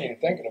 I don't know if you're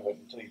thinking of it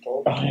until you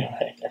told me.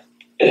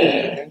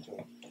 Into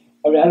it.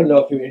 I mean, I don't know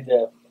if you're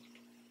into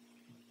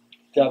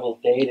double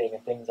dating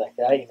and things like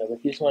that, but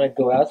if you just want to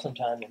go out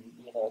sometime and,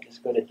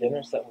 just go to dinner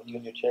or something with you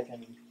and your chick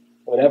and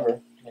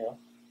whatever, I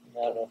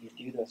don't know if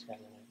you do those kind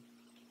of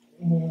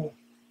things.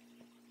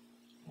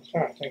 I was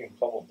trying to think of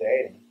double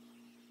dating.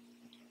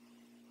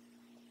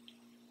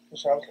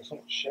 Just sounds like so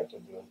much shit to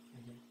do.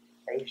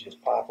 I usually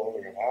just pop over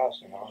to your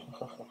house, you know.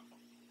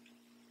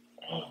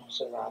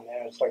 Sit around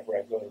there. It's like where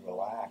I go to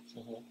relax.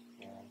 Mm-hmm.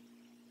 You know.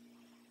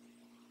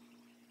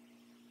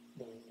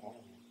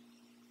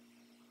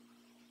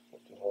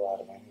 Don't do a whole lot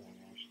of anything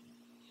actually.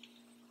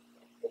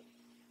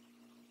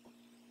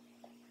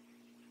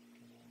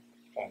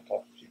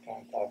 She's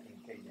kind of talking to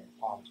take you to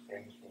Palm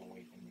Springs for a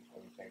weekend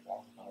before we take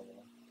off. Oh,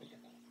 yeah.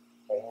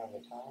 But I don't have the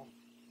time.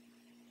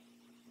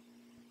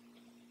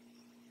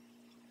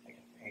 I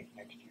can paint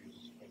next year's.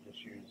 I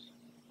just use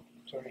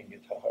touring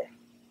guitar.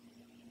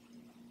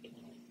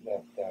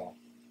 That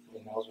the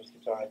Ellsworth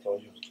guitar I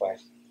told you was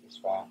twice as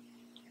fat.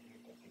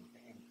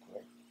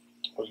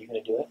 Were you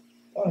gonna do it?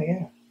 Oh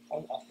yeah. I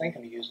was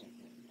thinking of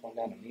going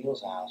down to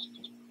Neil's house,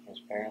 just his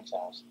parents'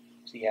 house.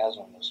 Cause he has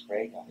one of those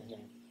spray guns.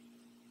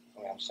 Mm-hmm.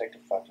 I mean, I'm sick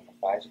of fucking a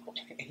bicycle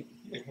paint.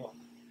 You know.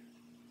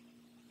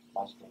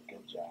 Must do a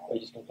good job. Or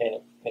you just gonna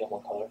paint it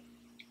one color?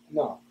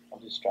 No, I'll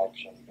just stripe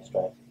shit.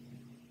 Stripe.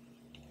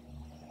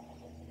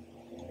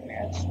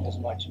 Man, it's as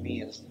much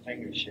me as the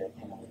finger shit,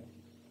 you know.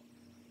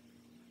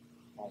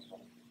 Might as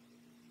well.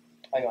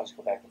 I can always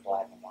go back to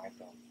black and white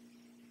though.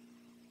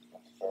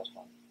 That's the first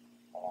one.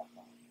 I like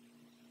that.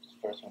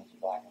 The first one's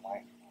black and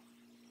white.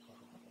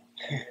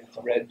 It's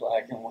red,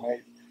 black, and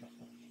white.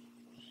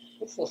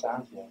 It still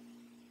sounds good.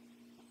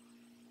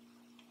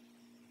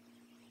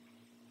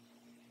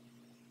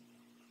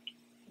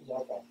 Who's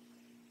that guy?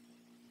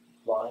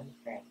 Blonde.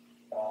 Yeah.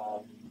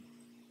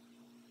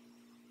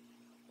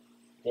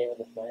 David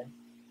the Flame.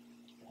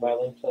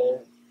 Violin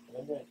player.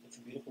 Remember It's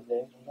a Beautiful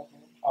Day? Remember that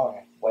one? Oh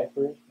yeah.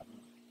 Whitebird.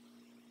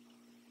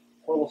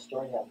 Horrible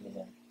story happened to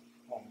them.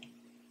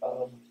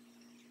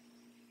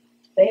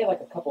 They had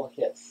like a couple of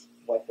hits.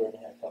 Whitebird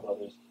had a couple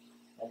others.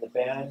 And the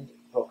band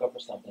broke up or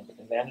something, but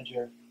the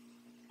manager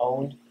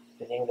owned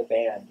the name of the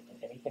band,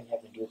 and anything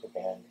having to do with the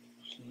band,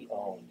 he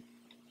owned.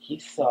 He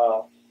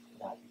saw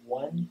not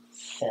 1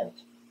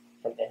 cent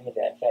from any of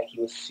that. In fact, he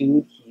was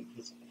sued.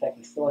 He's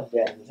still in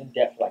debt. He was in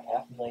debt for like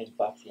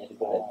 $500,000. He had to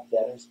go to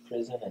debtor's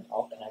prison and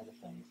all kinds of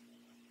things.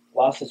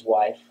 Lost his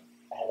wife.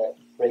 Had a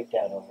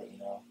breakdown over it, you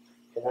know.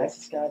 The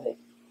nicest guy that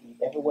you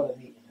ever want to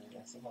meet,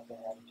 and something like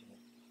that happened to me.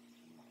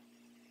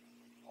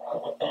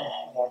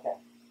 Okay.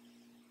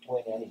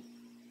 Dwayne Eddy.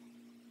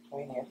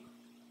 Dwayne Eddy.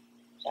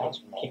 Sounds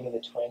familiar. King of the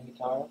Twang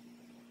guitar.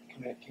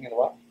 King of the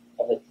what?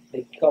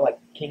 They call it like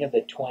King of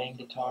the Twang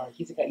guitar.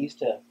 He's the guy who used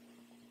to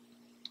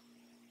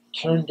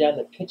turn down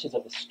the pitches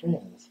of the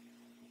strings.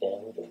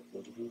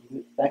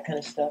 That kind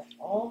of stuff.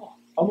 Oh,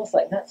 almost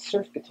like not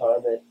surf guitar,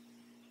 but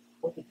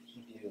what did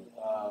he do?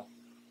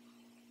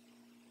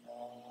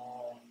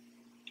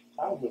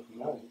 Sounds good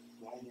familiar.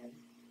 Dwayne Eddy.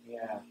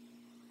 Yeah.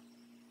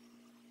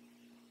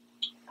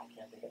 I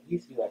can't think of it. He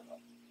used to be like,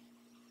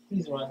 he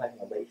was around like in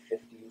the late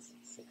 50s,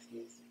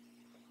 60s.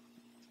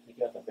 He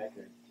got the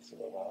record just a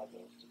little while ago.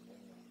 To the main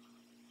one.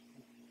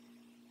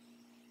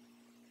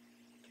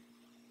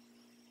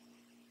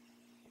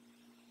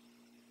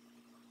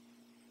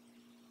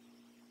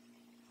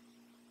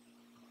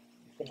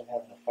 You think of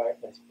having a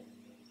fireplace put in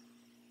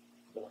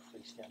the little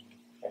freestanding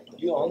fireplace.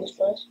 Do you own this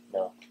place?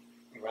 No.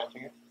 You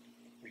renting it?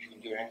 Or you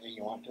can do anything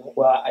you want to it?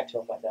 Well, I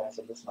told my dad, I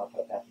said, listen, I'll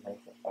put half the money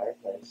for a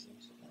fireplace. And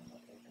he said, no,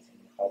 okay, because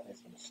the fireplace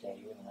is going to stay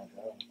here when I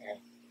go. Yeah.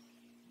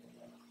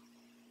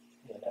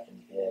 You know, nothing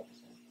big.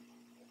 So,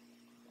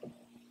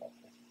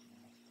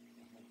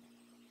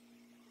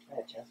 I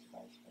had a chance to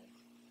buy this place.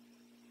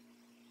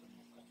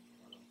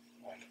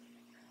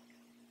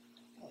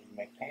 Well, you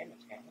make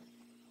payments, can't you?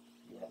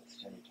 Yeah, that's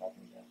what you're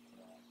talking about.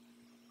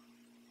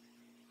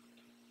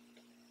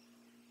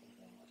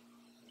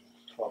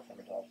 $1,200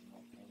 a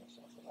month payment, so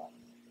that's a lot.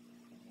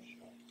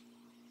 Sure.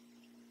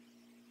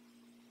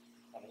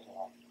 That is a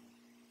lot.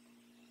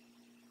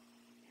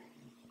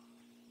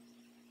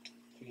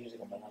 2 years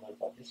ago, my mother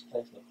bought this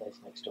place and the place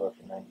next door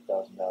for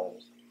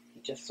 $90,000.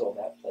 He just sold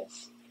that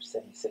place for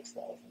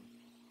 $76,000.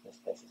 This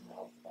place is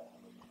now about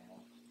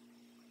 $100,000.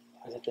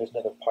 Because if there's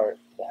another part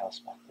of the house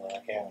back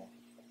there, Yeah.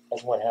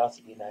 as one house,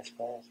 it'd be a nice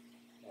place.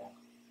 Yeah.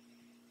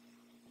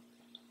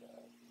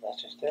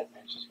 That's just it,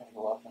 man. It's just going to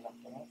go up and up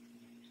and up.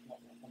 It's not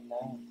going to come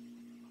down.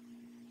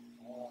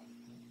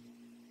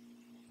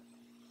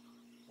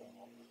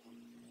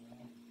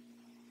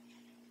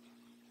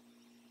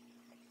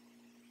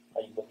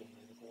 Are you looking at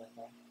anything like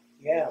that?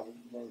 Yeah, as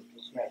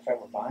a matter of fact,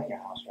 we're buying a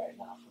house right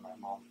now for my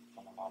mom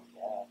and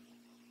dad.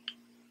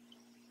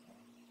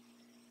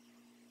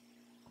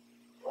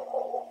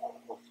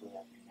 Hopefully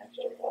that'll be next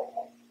year.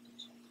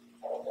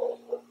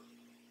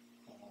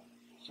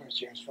 First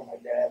year's for my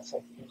dad,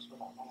 second year's for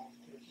my mom,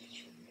 third year's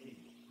for me.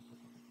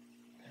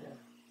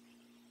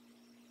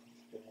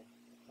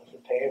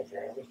 We're paying for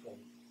everything.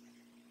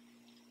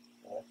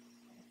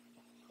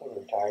 We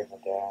retired my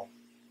dad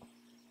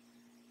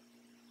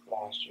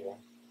last year.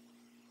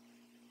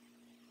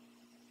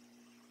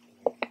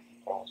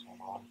 Promised my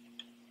mom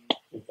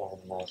we bought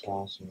a nice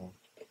house, you know.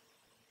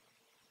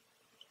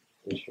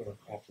 This year,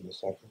 after the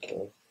second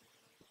tour,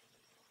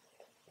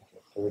 after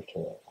the third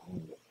tour, I'm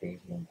gonna get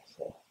crazy on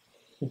myself.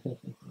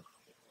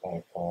 Buy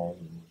a car,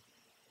 and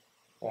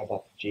I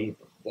bought the Jeep.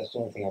 That's the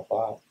only thing I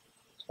bought.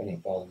 Spent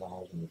 $8,000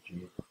 on the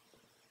Jeep,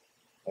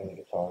 and the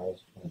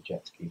guitars, and the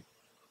jet ski.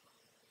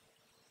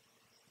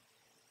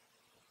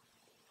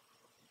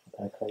 What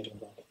kind of car you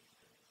gonna buy?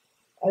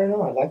 I don't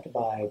know. I'd like to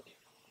buy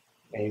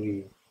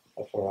maybe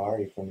a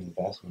Ferrari for an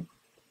investment.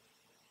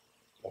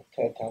 Like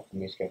Ted talked to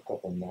me, he's got a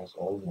couple of nice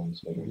old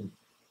ones that are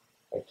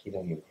like he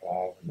doesn't even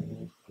drive, and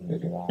then just in the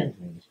garage, and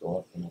they just go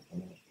up and up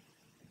and up.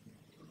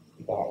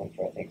 He bought one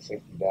for I think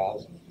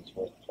 $60,000, and it's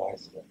worth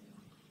twice that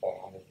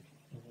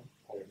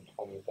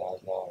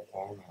 $120,000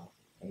 car now.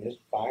 And there's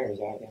buyers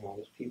out,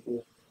 there's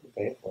people who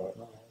pay for it.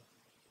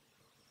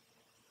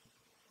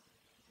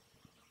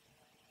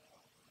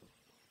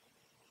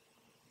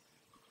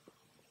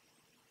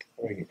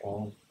 Where do you get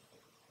going?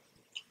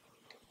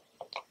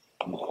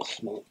 I'm all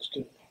smokes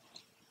too.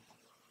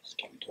 Just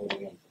came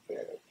totally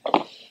unprepared.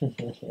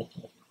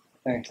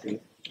 Thanks, Steve.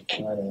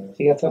 So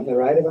you got something to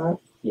write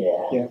about?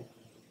 Yeah.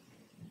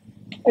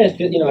 I just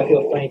feel, I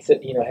feel funny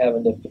sitting,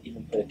 having to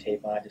even put a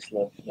tape on. I just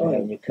love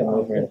having you come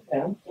over and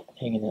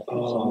hanging out.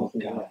 Oh,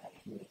 God.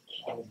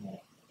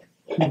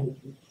 I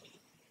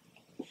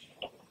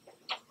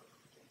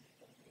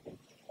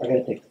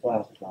gotta take the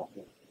plastic off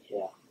it.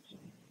 Yeah.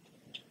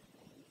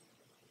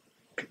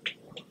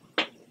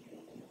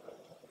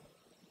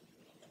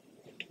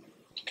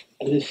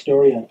 I did a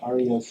story on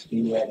REO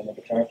Speedwagon, a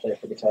guitar player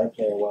for Guitar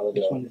Player a while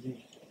ago. Which one is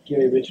he?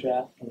 Gary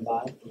Richrath on the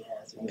bottom. Yeah,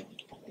 it's an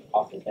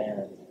awful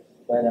band.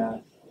 But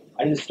I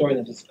did a story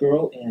that this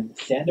girl in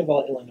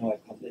Sandoval, Illinois,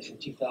 published in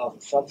 2000,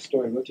 saw the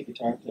story, wrote to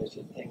Guitar Player,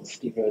 said, thanks,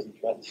 Steve Rosen,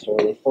 for writing the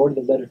story. They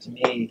forwarded the letter to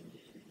me,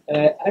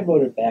 and I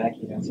wrote her back,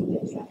 said, thanks,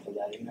 not for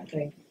letter. And I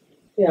think,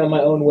 in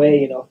my own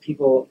way, if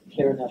people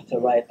care enough to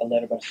write a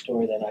letter about a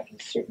story, then I can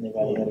certainly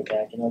write a letter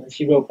back, And then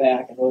she wrote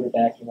back and wrote her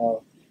back, And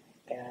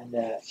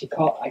she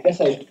called, I guess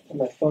I put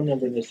my phone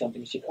number in there or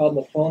something. She called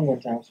on the phone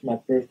one time for my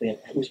birthday and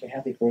wished me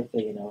happy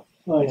birthday, Oh,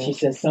 yeah. And she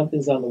said,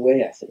 something's on the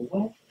way. I said,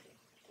 what?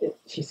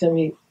 She sent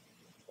me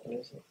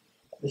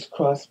this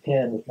cross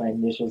pen with my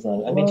initials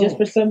on it. I mean, just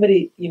for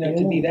somebody,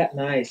 to be that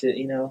nice,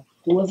 Who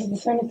was it the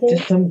cemetery?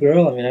 just some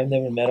girl. I mean, I've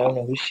never met her. I don't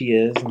know who she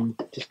is. And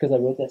just because I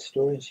wrote that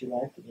story and she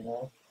liked it,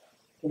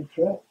 Good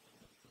trip.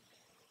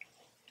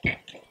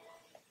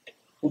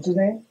 What's his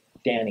name?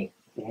 Danny.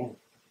 Dan.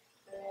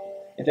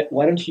 In fact,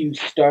 why don't you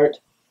start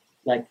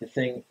like the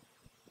thing,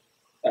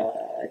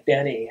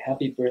 Danny,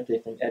 happy birthday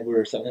from Edward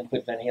or something, and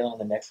put Van Halen on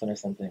the next one or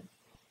something.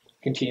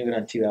 Continue it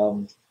on 2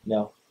 albums.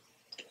 No.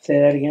 Say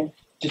that again?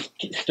 Just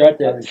start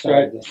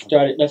Start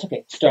it. That's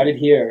okay. Start it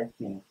here,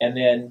 Yeah. and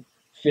then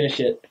finish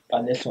it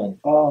on this one.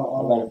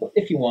 Oh.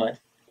 If you want.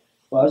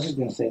 Well, I was just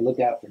going to say, look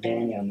out for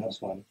Danny on this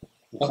one.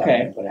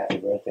 Okay. But happy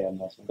birthday on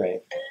this one.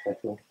 Great.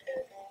 That's cool.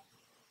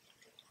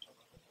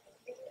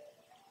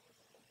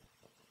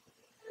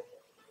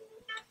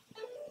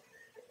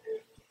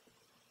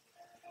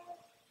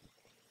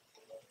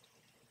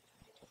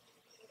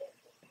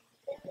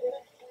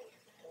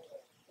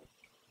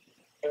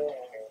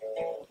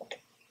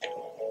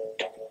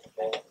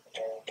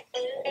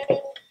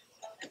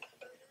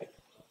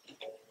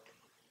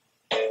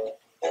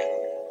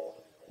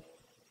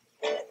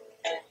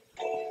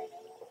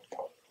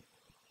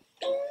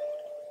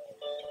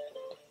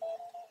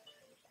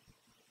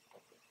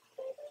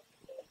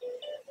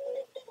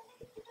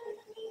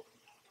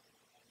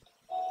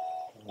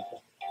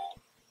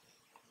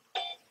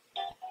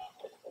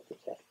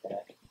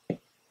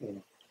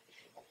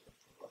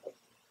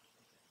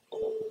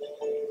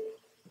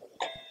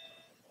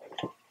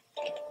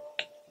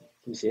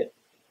 Can you see it?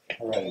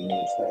 All right, and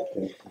it's like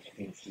this.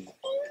 You can see.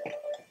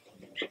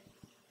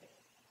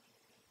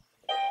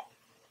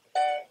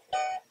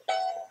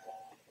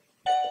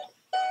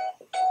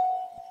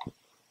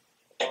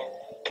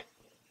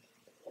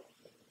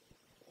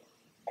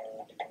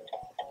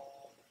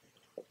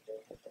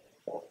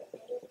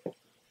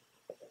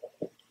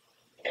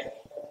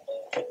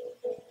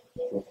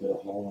 Go through the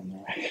hole in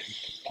there.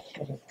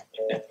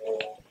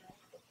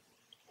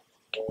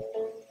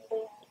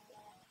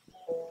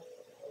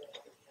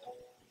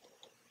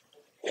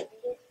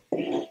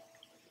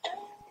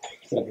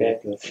 Okay.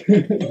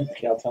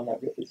 Yeah, I'll tell him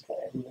that Rip is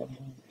fine.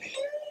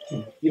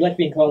 You like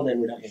being called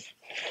Edward, don't you?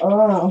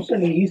 I'm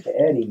starting to get used to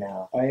Eddie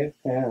now. Are you?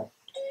 Yeah.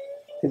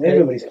 Because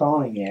everybody's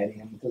calling me Eddie,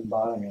 and it doesn't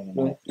bother me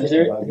anymore. Because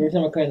every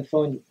time I call on the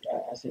phone,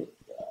 I say,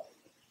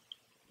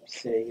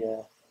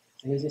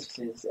 who's this?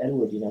 Say, it's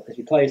Edward, because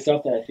you call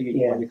yourself that, I figured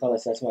you Yeah. want to be called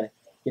that, so that's why,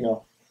 It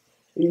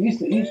used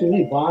to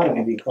really bother me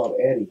to be called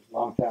Eddie a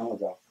long time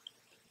ago.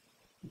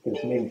 Because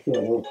it made me feel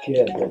like a little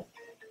kid, but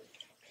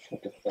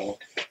what the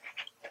fuck.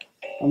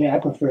 I mean, I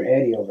prefer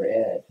Eddie over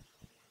Ed.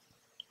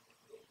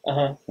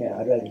 Uh-huh. Yeah,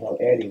 I'd rather be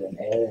called Eddie than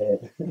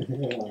Ed.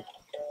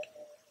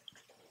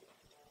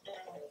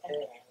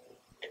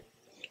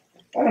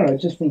 I don't know,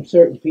 it's just from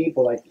certain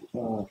people, like,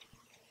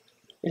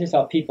 It's just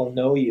how people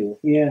know you.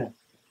 yeah,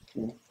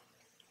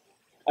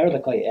 I'd rather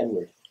call you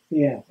Edward.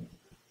 yeah.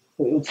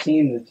 Well, it would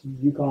seem that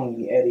you calling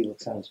me Eddie would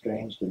sound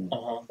strange to me.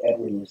 Uh-huh.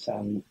 Edward would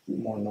sound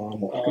more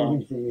normal Uh-huh.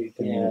 for me.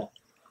 To Yeah. me.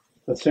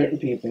 But certain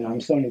people,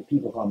 so many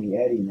people call me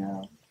Eddie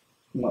now.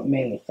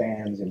 mainly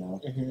fans, you know.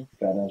 Mm-hmm.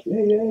 Got us,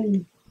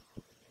 hey,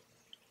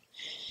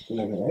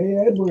 hey,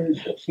 Edward,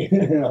 you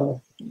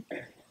know.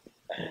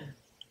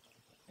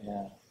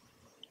 Yeah.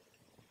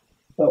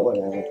 But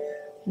whatever.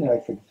 You know,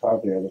 like for guitar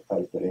player, they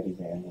probably put Eddie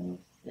Van, you know.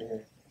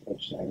 Mm-hmm.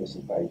 Which I guess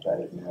is probably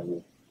better than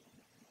Edward.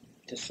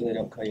 Just so they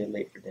don't call you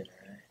late for dinner,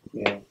 right?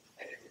 Yeah.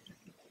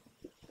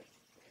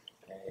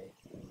 Right.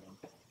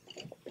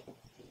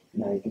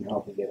 Now you can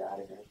help me get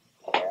out of here.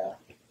 Yeah.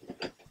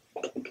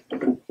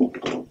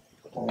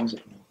 What time is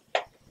it now?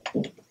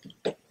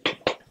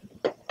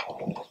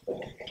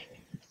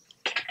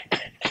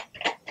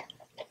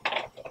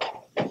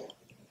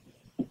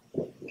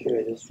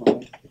 Carry this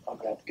one. I'll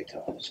grab the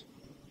guitars.